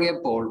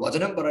തുടങ്ങിയപ്പോൾ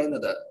വചനം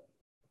പറയുന്നത്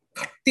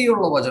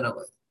കട്ടിയുള്ള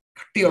വചനമാണ്.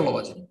 കട്ടിയുള്ള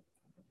വചനം.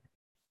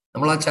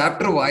 നമ്മൾ ആ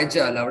ചാപ്റ്റർ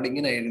വായിച്ചാൽ അവിടെ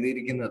ഇങ്ങനെ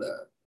എഴുതിയിരിക്കുന്നത്,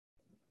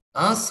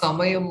 ആ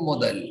സമയം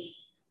മുതൽ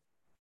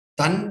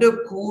തൻ്റെ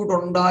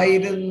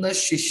കൂടുണ്ടായിരുന്ന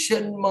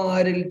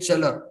ശിഷ്യന്മാരിൽ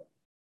ചിലർ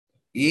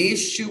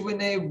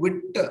യേശുവിനെ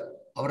വിട്ട്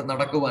അവർ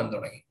നടക്കുവാൻ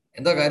തുടങ്ങി.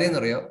 എന്താ കാര്യം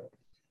എന്നറിയോ?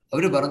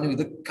 അവര് പറഞ്ഞു,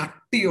 ഇത്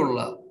കട്ടിയുള്ള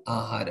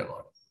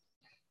ആഹാരമാണ്.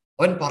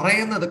 അവൻ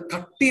പറയുന്നത്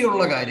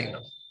കട്ടിയുള്ള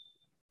കാര്യങ്ങൾ.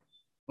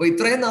 അപ്പൊ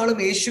ഇത്രയും നാളും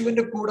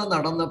യേശുവിന്റെ കൂടെ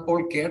നടന്നപ്പോൾ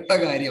കേട്ട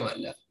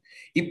കാര്യമല്ല.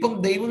 ഇപ്പം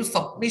ദൈവം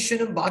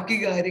സബ്മിഷനും ബാക്കി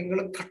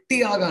കാര്യങ്ങളും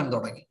കട്ടിയാകാൻ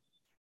തുടങ്ങി.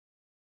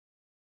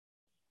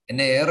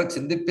 എന്നെ ഏറെ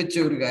ചിന്തിപ്പിച്ച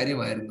ഒരു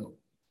കാര്യമായിരുന്നു,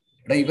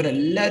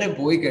 ഇവരെല്ലാരും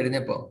പോയി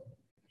കഴിഞ്ഞപ്പോ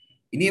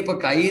ഇനിയിപ്പോ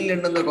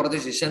കയ്യിലുണ്ടെന്ന കുറച്ച്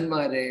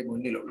ശിഷ്യന്മാരെ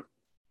മുന്നിലുള്ളൂ.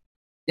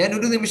 ഞാൻ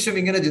ഒരു നിമിഷം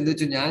ഇങ്ങനെ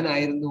ചിന്തിച്ചു,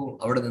 ഞാനായിരുന്നു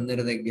അവിടെ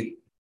നിന്നിരുന്നെങ്കിൽ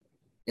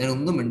ഞാൻ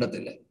ഒന്നും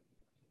മിണ്ടത്തില്ല.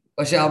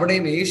 പക്ഷെ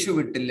അവിടെയും യേശു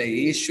വിട്ടില്ല.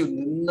 യേശു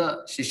നിന്ന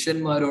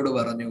ശിഷ്യന്മാരോട്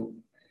പറഞ്ഞു,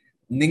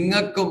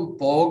 നിങ്ങൾക്കും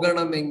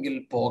പോകണമെങ്കിൽ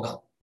പോകാം.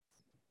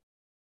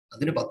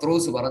 അതിന്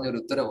പത്രോസ് പറഞ്ഞൊരു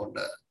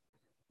ഉത്തരമുണ്ട്,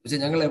 പക്ഷെ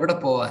ഞങ്ങൾ എവിടെ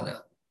പോവാനാ?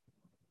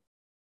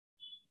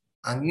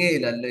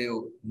 അങ്ങയിലല്ലയോ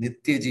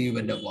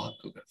നിത്യജീവന്റെ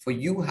വാക്കുകൾ. For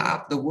you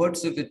have the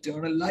words of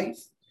eternal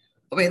life.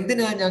 അപ്പൊ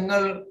എന്തിനാ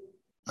ഞങ്ങൾ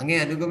അങ്ങേ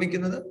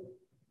അനുഗമിക്കുന്നത്?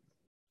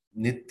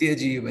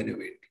 നിത്യജീവന്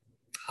വേണ്ടി.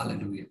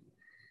 ഹല്ലേലൂയ.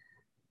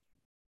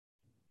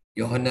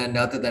 യോഹന്നാന്റെ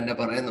അകത്ത് തന്നെ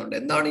പറയുന്നുണ്ട്,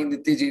 എന്താണ് ഈ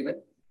നിത്യജീവൻ?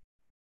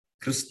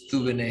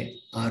 ക്രിസ്തുവിനെ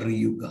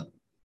അറിയുക.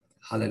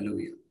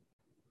 ഹല്ലേലൂയ.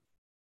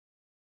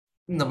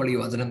 നമ്മൾ ഈ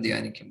വചനം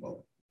ധ്യാനിക്കുമ്പോൾ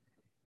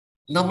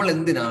നമ്മൾ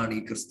എന്തിനാണ്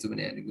ഈ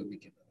ക്രിസ്തുവിനെ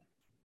അനുഗമിക്കുന്നത്?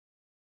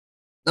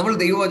 നമ്മൾ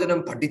ദൈവവചനം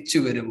പഠിച്ചു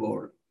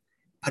വരുമ്പോൾ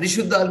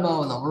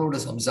പരിശുദ്ധാത്മാവ് നമ്മളോട്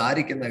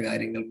സംസാരിക്കുന്ന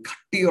കാര്യങ്ങൾ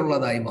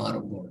കട്ടിയുള്ളതായി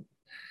മാറുമ്പോൾ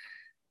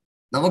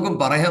നമുക്കും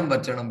പറയാൻ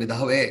പറ്റണം,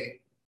 പിതാവേ,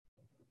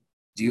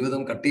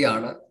 ജീവിതം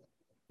കട്ടിയാണ്,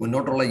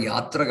 മുന്നോട്ടുള്ള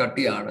യാത്ര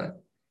കട്ടിയാണ്,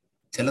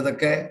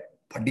 ചിലതൊക്കെ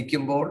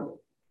പഠിക്കുമ്പോൾ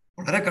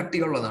വളരെ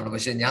കട്ടിയുള്ളതാണ്,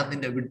 പക്ഷെ ഞാൻ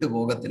നിന്നെ വിട്ടു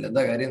പോകത്തില്ല.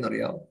 എന്താ കാര്യം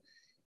എന്നറിയാം?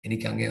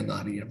 എനിക്ക് അങ്ങയൊന്ന്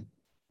അറിയണം.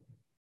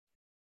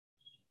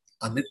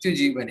 ആ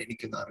നിത്യജീവൻ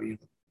എനിക്കൊന്ന്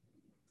അറിയണം.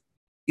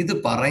 ഇത്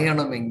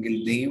പറയണമെങ്കിൽ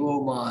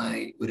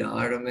ദൈവവുമായി ഒരു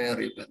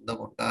ആഴമേറിയ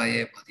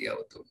ബന്ധമുണ്ടായേ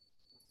മതിയാവത്തുള്ളൂ.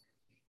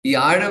 ഈ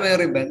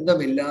ആഴമേറിയ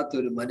ബന്ധമില്ലാത്ത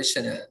ഒരു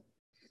മനുഷ്യന്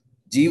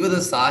ജീവിത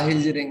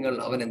സാഹചര്യങ്ങൾ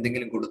അവൻ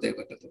എന്തെങ്കിലും കൊടുത്തേ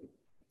പറ്റത്തുള്ളൂ.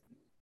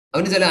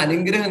 അവന് ചില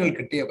അനുഗ്രഹങ്ങൾ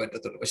കിട്ടിയേ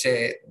പറ്റത്തുള്ളൂ. പക്ഷെ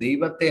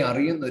ദൈവത്തെ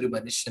അറിയുന്ന ഒരു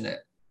മനുഷ്യന്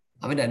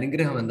അവന്റെ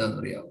അനുഗ്രഹം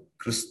എന്താണെന്നറിയാം?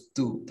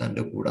 ക്രിസ്തു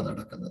തൻ്റെ കൂടെ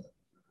നടക്കുന്നത്.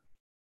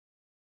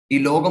 ഈ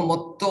ലോകം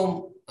മൊത്തം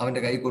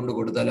അവന്റെ കൈ കൊണ്ട്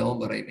കൊടുത്താൽ അവൻ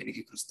പറയും,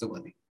 എനിക്ക് ക്രിസ്തു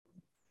മതി.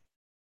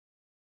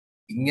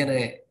 ഇങ്ങനെ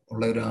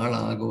ഉള്ള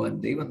ഒരാളാകുവാൻ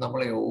ദൈവം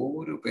നമ്മളെ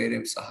ഓരോ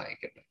പേരെയും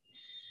സഹായിക്കട്ടെ.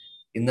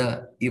 ഇന്ന്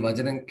ഈ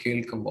വചനം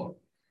കേൾക്കുമ്പോൾ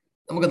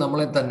നമുക്ക്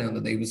നമ്മളെ തന്നെ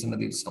ഒന്ന്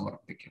ദൈവസന്നിധിയിൽ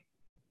സമർപ്പിക്കാം.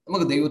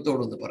 നമുക്ക്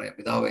ദൈവത്തോടൊന്ന് പറയാം,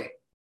 പിതാവേ,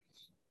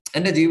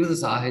 എൻ്റെ ജീവിത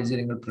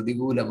സാഹചര്യങ്ങൾ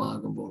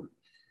പ്രതികൂലമാകുമ്പോൾ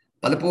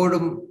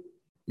പലപ്പോഴും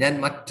ഞാൻ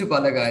മറ്റു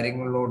പല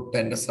കാര്യങ്ങളിലോട്ട്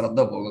എൻ്റെ ശ്രദ്ധ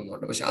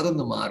പോകുന്നുണ്ട്. പക്ഷെ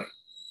അതൊന്ന് മാറി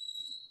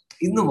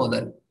ഇന്നു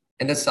മുതൽ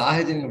എൻ്റെ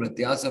സാഹചര്യങ്ങൾ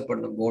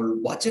വ്യത്യാസപ്പെടുമ്പോൾ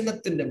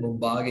വചനത്തിന്റെ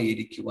മുമ്പാകെ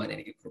ഇരിക്കുവാൻ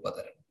എനിക്ക് കൃപ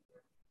തരണം.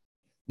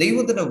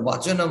 ദൈവത്തിന്റെ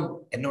വചനം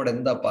എന്നോട്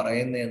എന്താ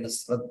പറയുന്നതെന്ന്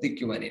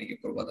ശ്രദ്ധിക്കുവാൻ എനിക്ക്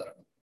കൃപ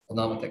തരണം.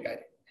 ഒന്നാമത്തെ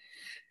കാര്യം.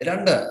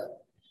 രണ്ട്,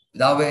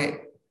 പിതാവേ,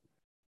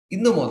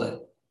 ഇന്നു മുതൽ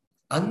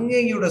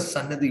അങ്ങയുടെ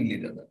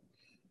സന്നദ്ധിയിലിരുന്ന്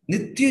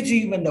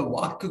നിത്യജീവന്റെ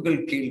വാക്കുകൾ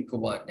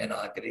കേൾക്കുവാൻ ഞാൻ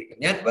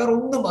ആഗ്രഹിക്കുന്നു. ഞാൻ വേറെ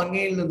ഒന്നും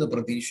അങ്ങയിൽ നിന്ന്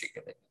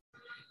പ്രതീക്ഷിക്കുന്നില്ല.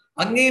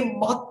 അങ്ങേ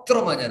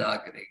മാത്രമാണ് ഞാൻ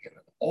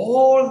ആഗ്രഹിക്കുന്നത്.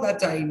 All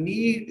that I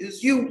need is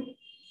you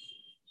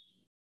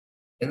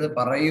എന്ന്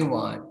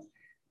പറയുവാൻ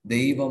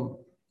ദൈവം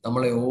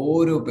നമ്മളെ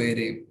ഓരോ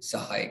പേരെയും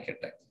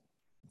സഹായിക്കട്ടെ.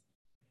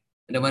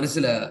 എൻ്റെ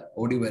മനസ്സിൽ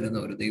ഓടി വരുന്ന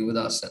ഒരു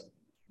ദൈവദാസൻ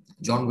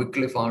ജോൺ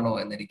വിക്ലിഫ് ആണോ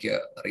എന്നെനിക്ക്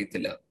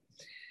അറിയത്തില്ല.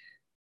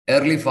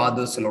 ഏർലി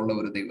ഫാദേഴ്സിലുള്ള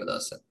ഒരു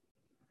ദൈവദാസൻ.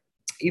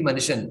 ഈ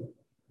മനുഷ്യൻ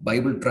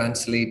ബൈബിൾ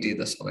ട്രാൻസ്ലേറ്റ്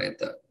ചെയ്ത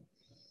സമയത്ത്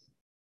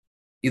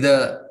ഇത്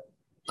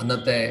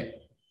അന്നത്തെ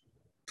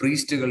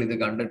പ്രീസ്റ്റുകൾ ഇത്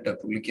കണ്ടിട്ട്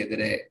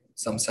പുള്ളിക്കെതിരെ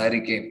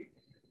സംസാരിക്കുകയും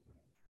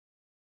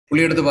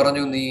പുള്ളിയെടുത്ത്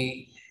പറഞ്ഞു, നീ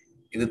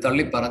ഇത്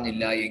തള്ളി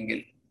പറഞ്ഞില്ല എങ്കിൽ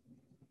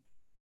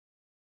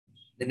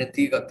നിന്നെ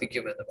തീ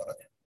കത്തിക്കുമെന്ന്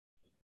പറഞ്ഞു.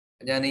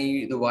 ഞാൻ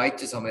ഇത്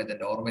വായിച്ച സമയത്ത്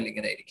എൻ്റെ ഓർമ്മയിൽ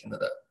ഇങ്ങനെ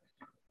ഇരിക്കുന്നത്,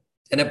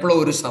 ഞാൻ എപ്പോഴോ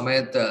ഒരു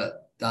സമയത്ത്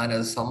താൻ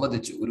അത്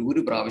സമ്മതിച്ചു.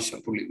 ഒരു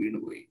പ്രാവശ്യം പുള്ളി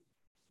വീണുപോയി.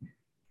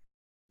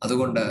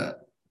 അതുകൊണ്ട്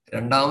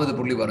രണ്ടാമത്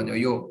പുള്ളി പറഞ്ഞു,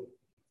 അയ്യോ,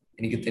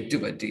 എനിക്ക്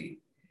തെറ്റുപറ്റി.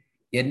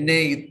 എന്നെ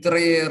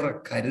ഇത്രയേറെ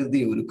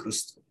കരുതിയ ഒരു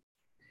ക്രിസ്തു,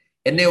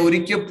 എന്നെ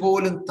ഒരിക്കൽ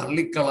പോലും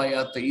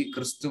തള്ളിക്കളയാത്ത ഈ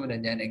ക്രിസ്തുവിനെ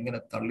ഞാൻ എങ്ങനെ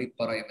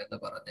തള്ളിപ്പറയുമെന്ന്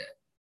പറഞ്ഞ്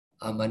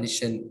ആ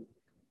മനുഷ്യൻ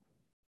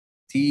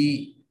തീ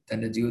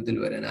തൻ്റെ ജീവിതത്തിൽ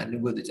വരാൻ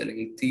അനുവദിച്ച്,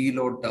 അല്ലെങ്കിൽ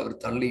തീയിലോട്ട് അവർ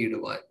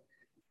തള്ളിയിടുവാൻ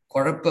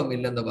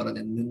കുഴപ്പമില്ലെന്ന്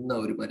പറഞ്ഞ് നിന്ന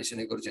ഒരു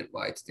മനുഷ്യനെ കുറിച്ച് ഞാൻ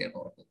വായിച്ചത് ഞാൻ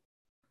ഓർക്കുന്നു.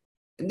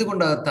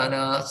 എന്തുകൊണ്ടാണ് താൻ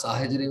ആ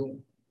സാഹചര്യവും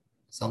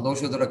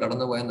സന്തോഷത്തോടെ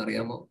കടന്നു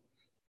പോയെന്നറിയാമോ?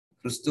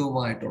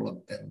 ക്രിസ്തുവുമായിട്ടുള്ള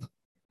ബന്ധം.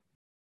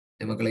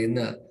 മക്കളെ,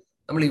 ഇന്ന്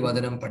നമ്മൾ ഈ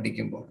വചനം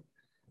പഠിക്കുമ്പോൾ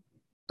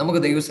നമുക്ക്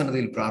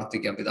ദൈവസന്നിധിയിൽ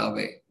പ്രാർത്ഥിക്കാം,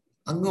 പിതാവേ,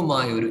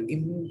 അങ്ങുമായ ഒരു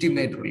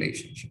ഇന്റിമേറ്റ്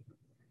റിലേഷൻഷിപ്പ്.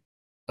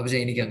 അപ്പൊ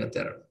എനിക്ക് അങ്ങ്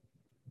തരണം.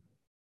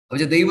 അപ്പൊ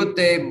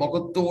ദൈവത്തെ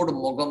മുഖത്തോട്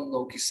മുഖം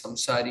നോക്കി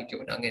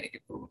സംസാരിക്കുവാൻ അങ്ങ്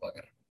എനിക്ക് കൃപ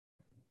പകരണം.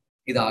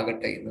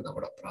 ഇതാകട്ടെ ഇന്ന്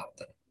നമ്മുടെ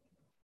പ്രാർത്ഥന.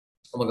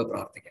 നമുക്ക്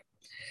പ്രാർത്ഥിക്കാം.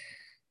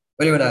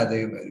 വലിയവനായ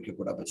ദൈവമേ, ഒരിക്കൽ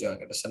കൂടെ അപ്പച്ച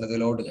അങ്ങയുടെ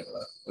സന്നദ്ധയിലോട്ട്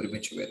ഞങ്ങൾ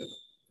ഒരുമിച്ച് വരുന്നു.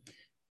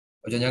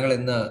 പക്ഷെ ഞങ്ങൾ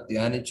ഇന്ന്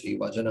ധ്യാനിച്ച് ഈ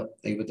വചനം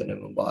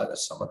ദൈവത്തിന് മുമ്പാകെ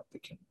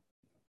സമർപ്പിക്കുന്നു.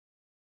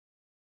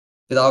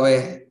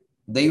 പിതാവേ,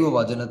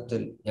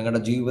 ദൈവവചനത്തിൽ ഞങ്ങളുടെ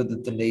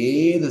ജീവിതത്തിന്റെ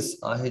ഏത്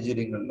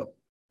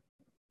സാഹചര്യങ്ങളിലും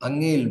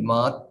അങ്ങയിൽ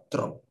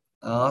മാത്രം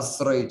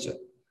ആശ്രയിച്ച്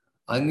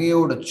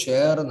അങ്ങയോട്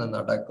ചേർന്ന്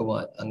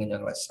നടക്കുവാൻ അങ്ങ്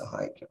ഞങ്ങളെ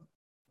സഹായിക്കണം.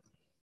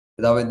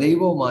 പിതാവേ,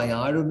 ദൈവവുമായി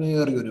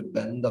ആഴമേറിയ ഒരു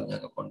ബന്ധം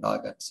ഞങ്ങൾക്ക്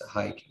ഉണ്ടാകാൻ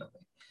സഹായിക്കണമേ.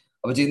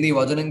 അപ്പൊ ഇന്ന് ഈ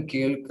വചനം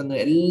കേൾക്കുന്ന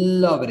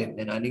എല്ലാവരെയും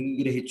ഞാൻ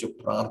അനുഗ്രഹിച്ചു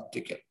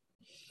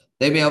പ്രാർത്ഥിക്കണം.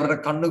 ദൈവമേ,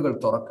 അവരുടെ കണ്ണുകൾ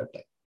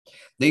തുറക്കട്ടെ.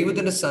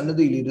 ദൈവത്തിന്റെ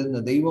സന്നിധിയിൽ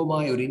ഇരുന്ന്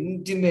ദൈവമായ ഒരു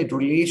ഇന്റിമേറ്റ്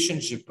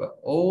റിലേഷൻഷിപ്പ്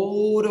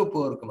ഓരോ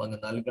പേർക്കും അങ്ങ്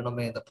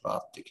നൽകണമേ എന്ന്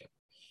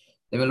പ്രാർത്ഥിക്കാം.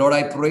 Lord,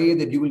 I pray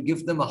that you will give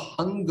them a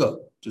hunger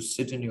to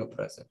sit in your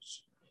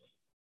presence.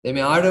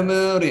 ദൈവമേ,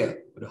 ആഴമേറിയ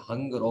ഒരു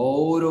ഹങ്കർ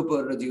ഓരോ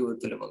പേരുടെ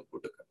ജീവിതത്തിലും അങ്ങ്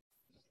കൊടുക്കണം.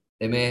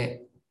 ദൈവമേ,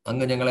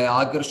 അങ്ങ് ഞങ്ങളെ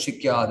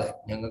ആകർഷിക്കാതെ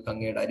ഞങ്ങൾക്ക്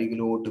അങ്ങയുടെ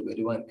അരികിലോട്ട്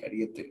വരുവാൻ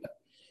കഴിയത്തില്ല.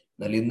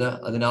 എന്നാൽ ഇന്ന്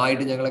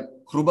അതിനായിട്ട് ഞങ്ങളെ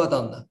കൃപ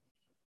തന്ന്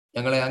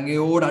ഞങ്ങളെ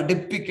അങ്ങയോട്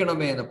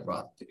അടുപ്പിക്കണമേ എന്ന്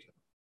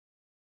പ്രാർത്ഥിക്കുന്നു.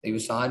 ദൈവ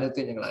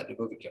സാന്നിധ്യം ഞങ്ങൾ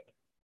അനുഭവിക്കണം.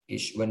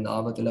 യേശുവിൻ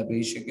നാമത്തിൽ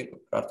അപേക്ഷിക്കുന്നു,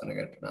 പ്രാർത്ഥന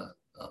കേൾക്കണം.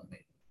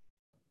 ആമേൻ.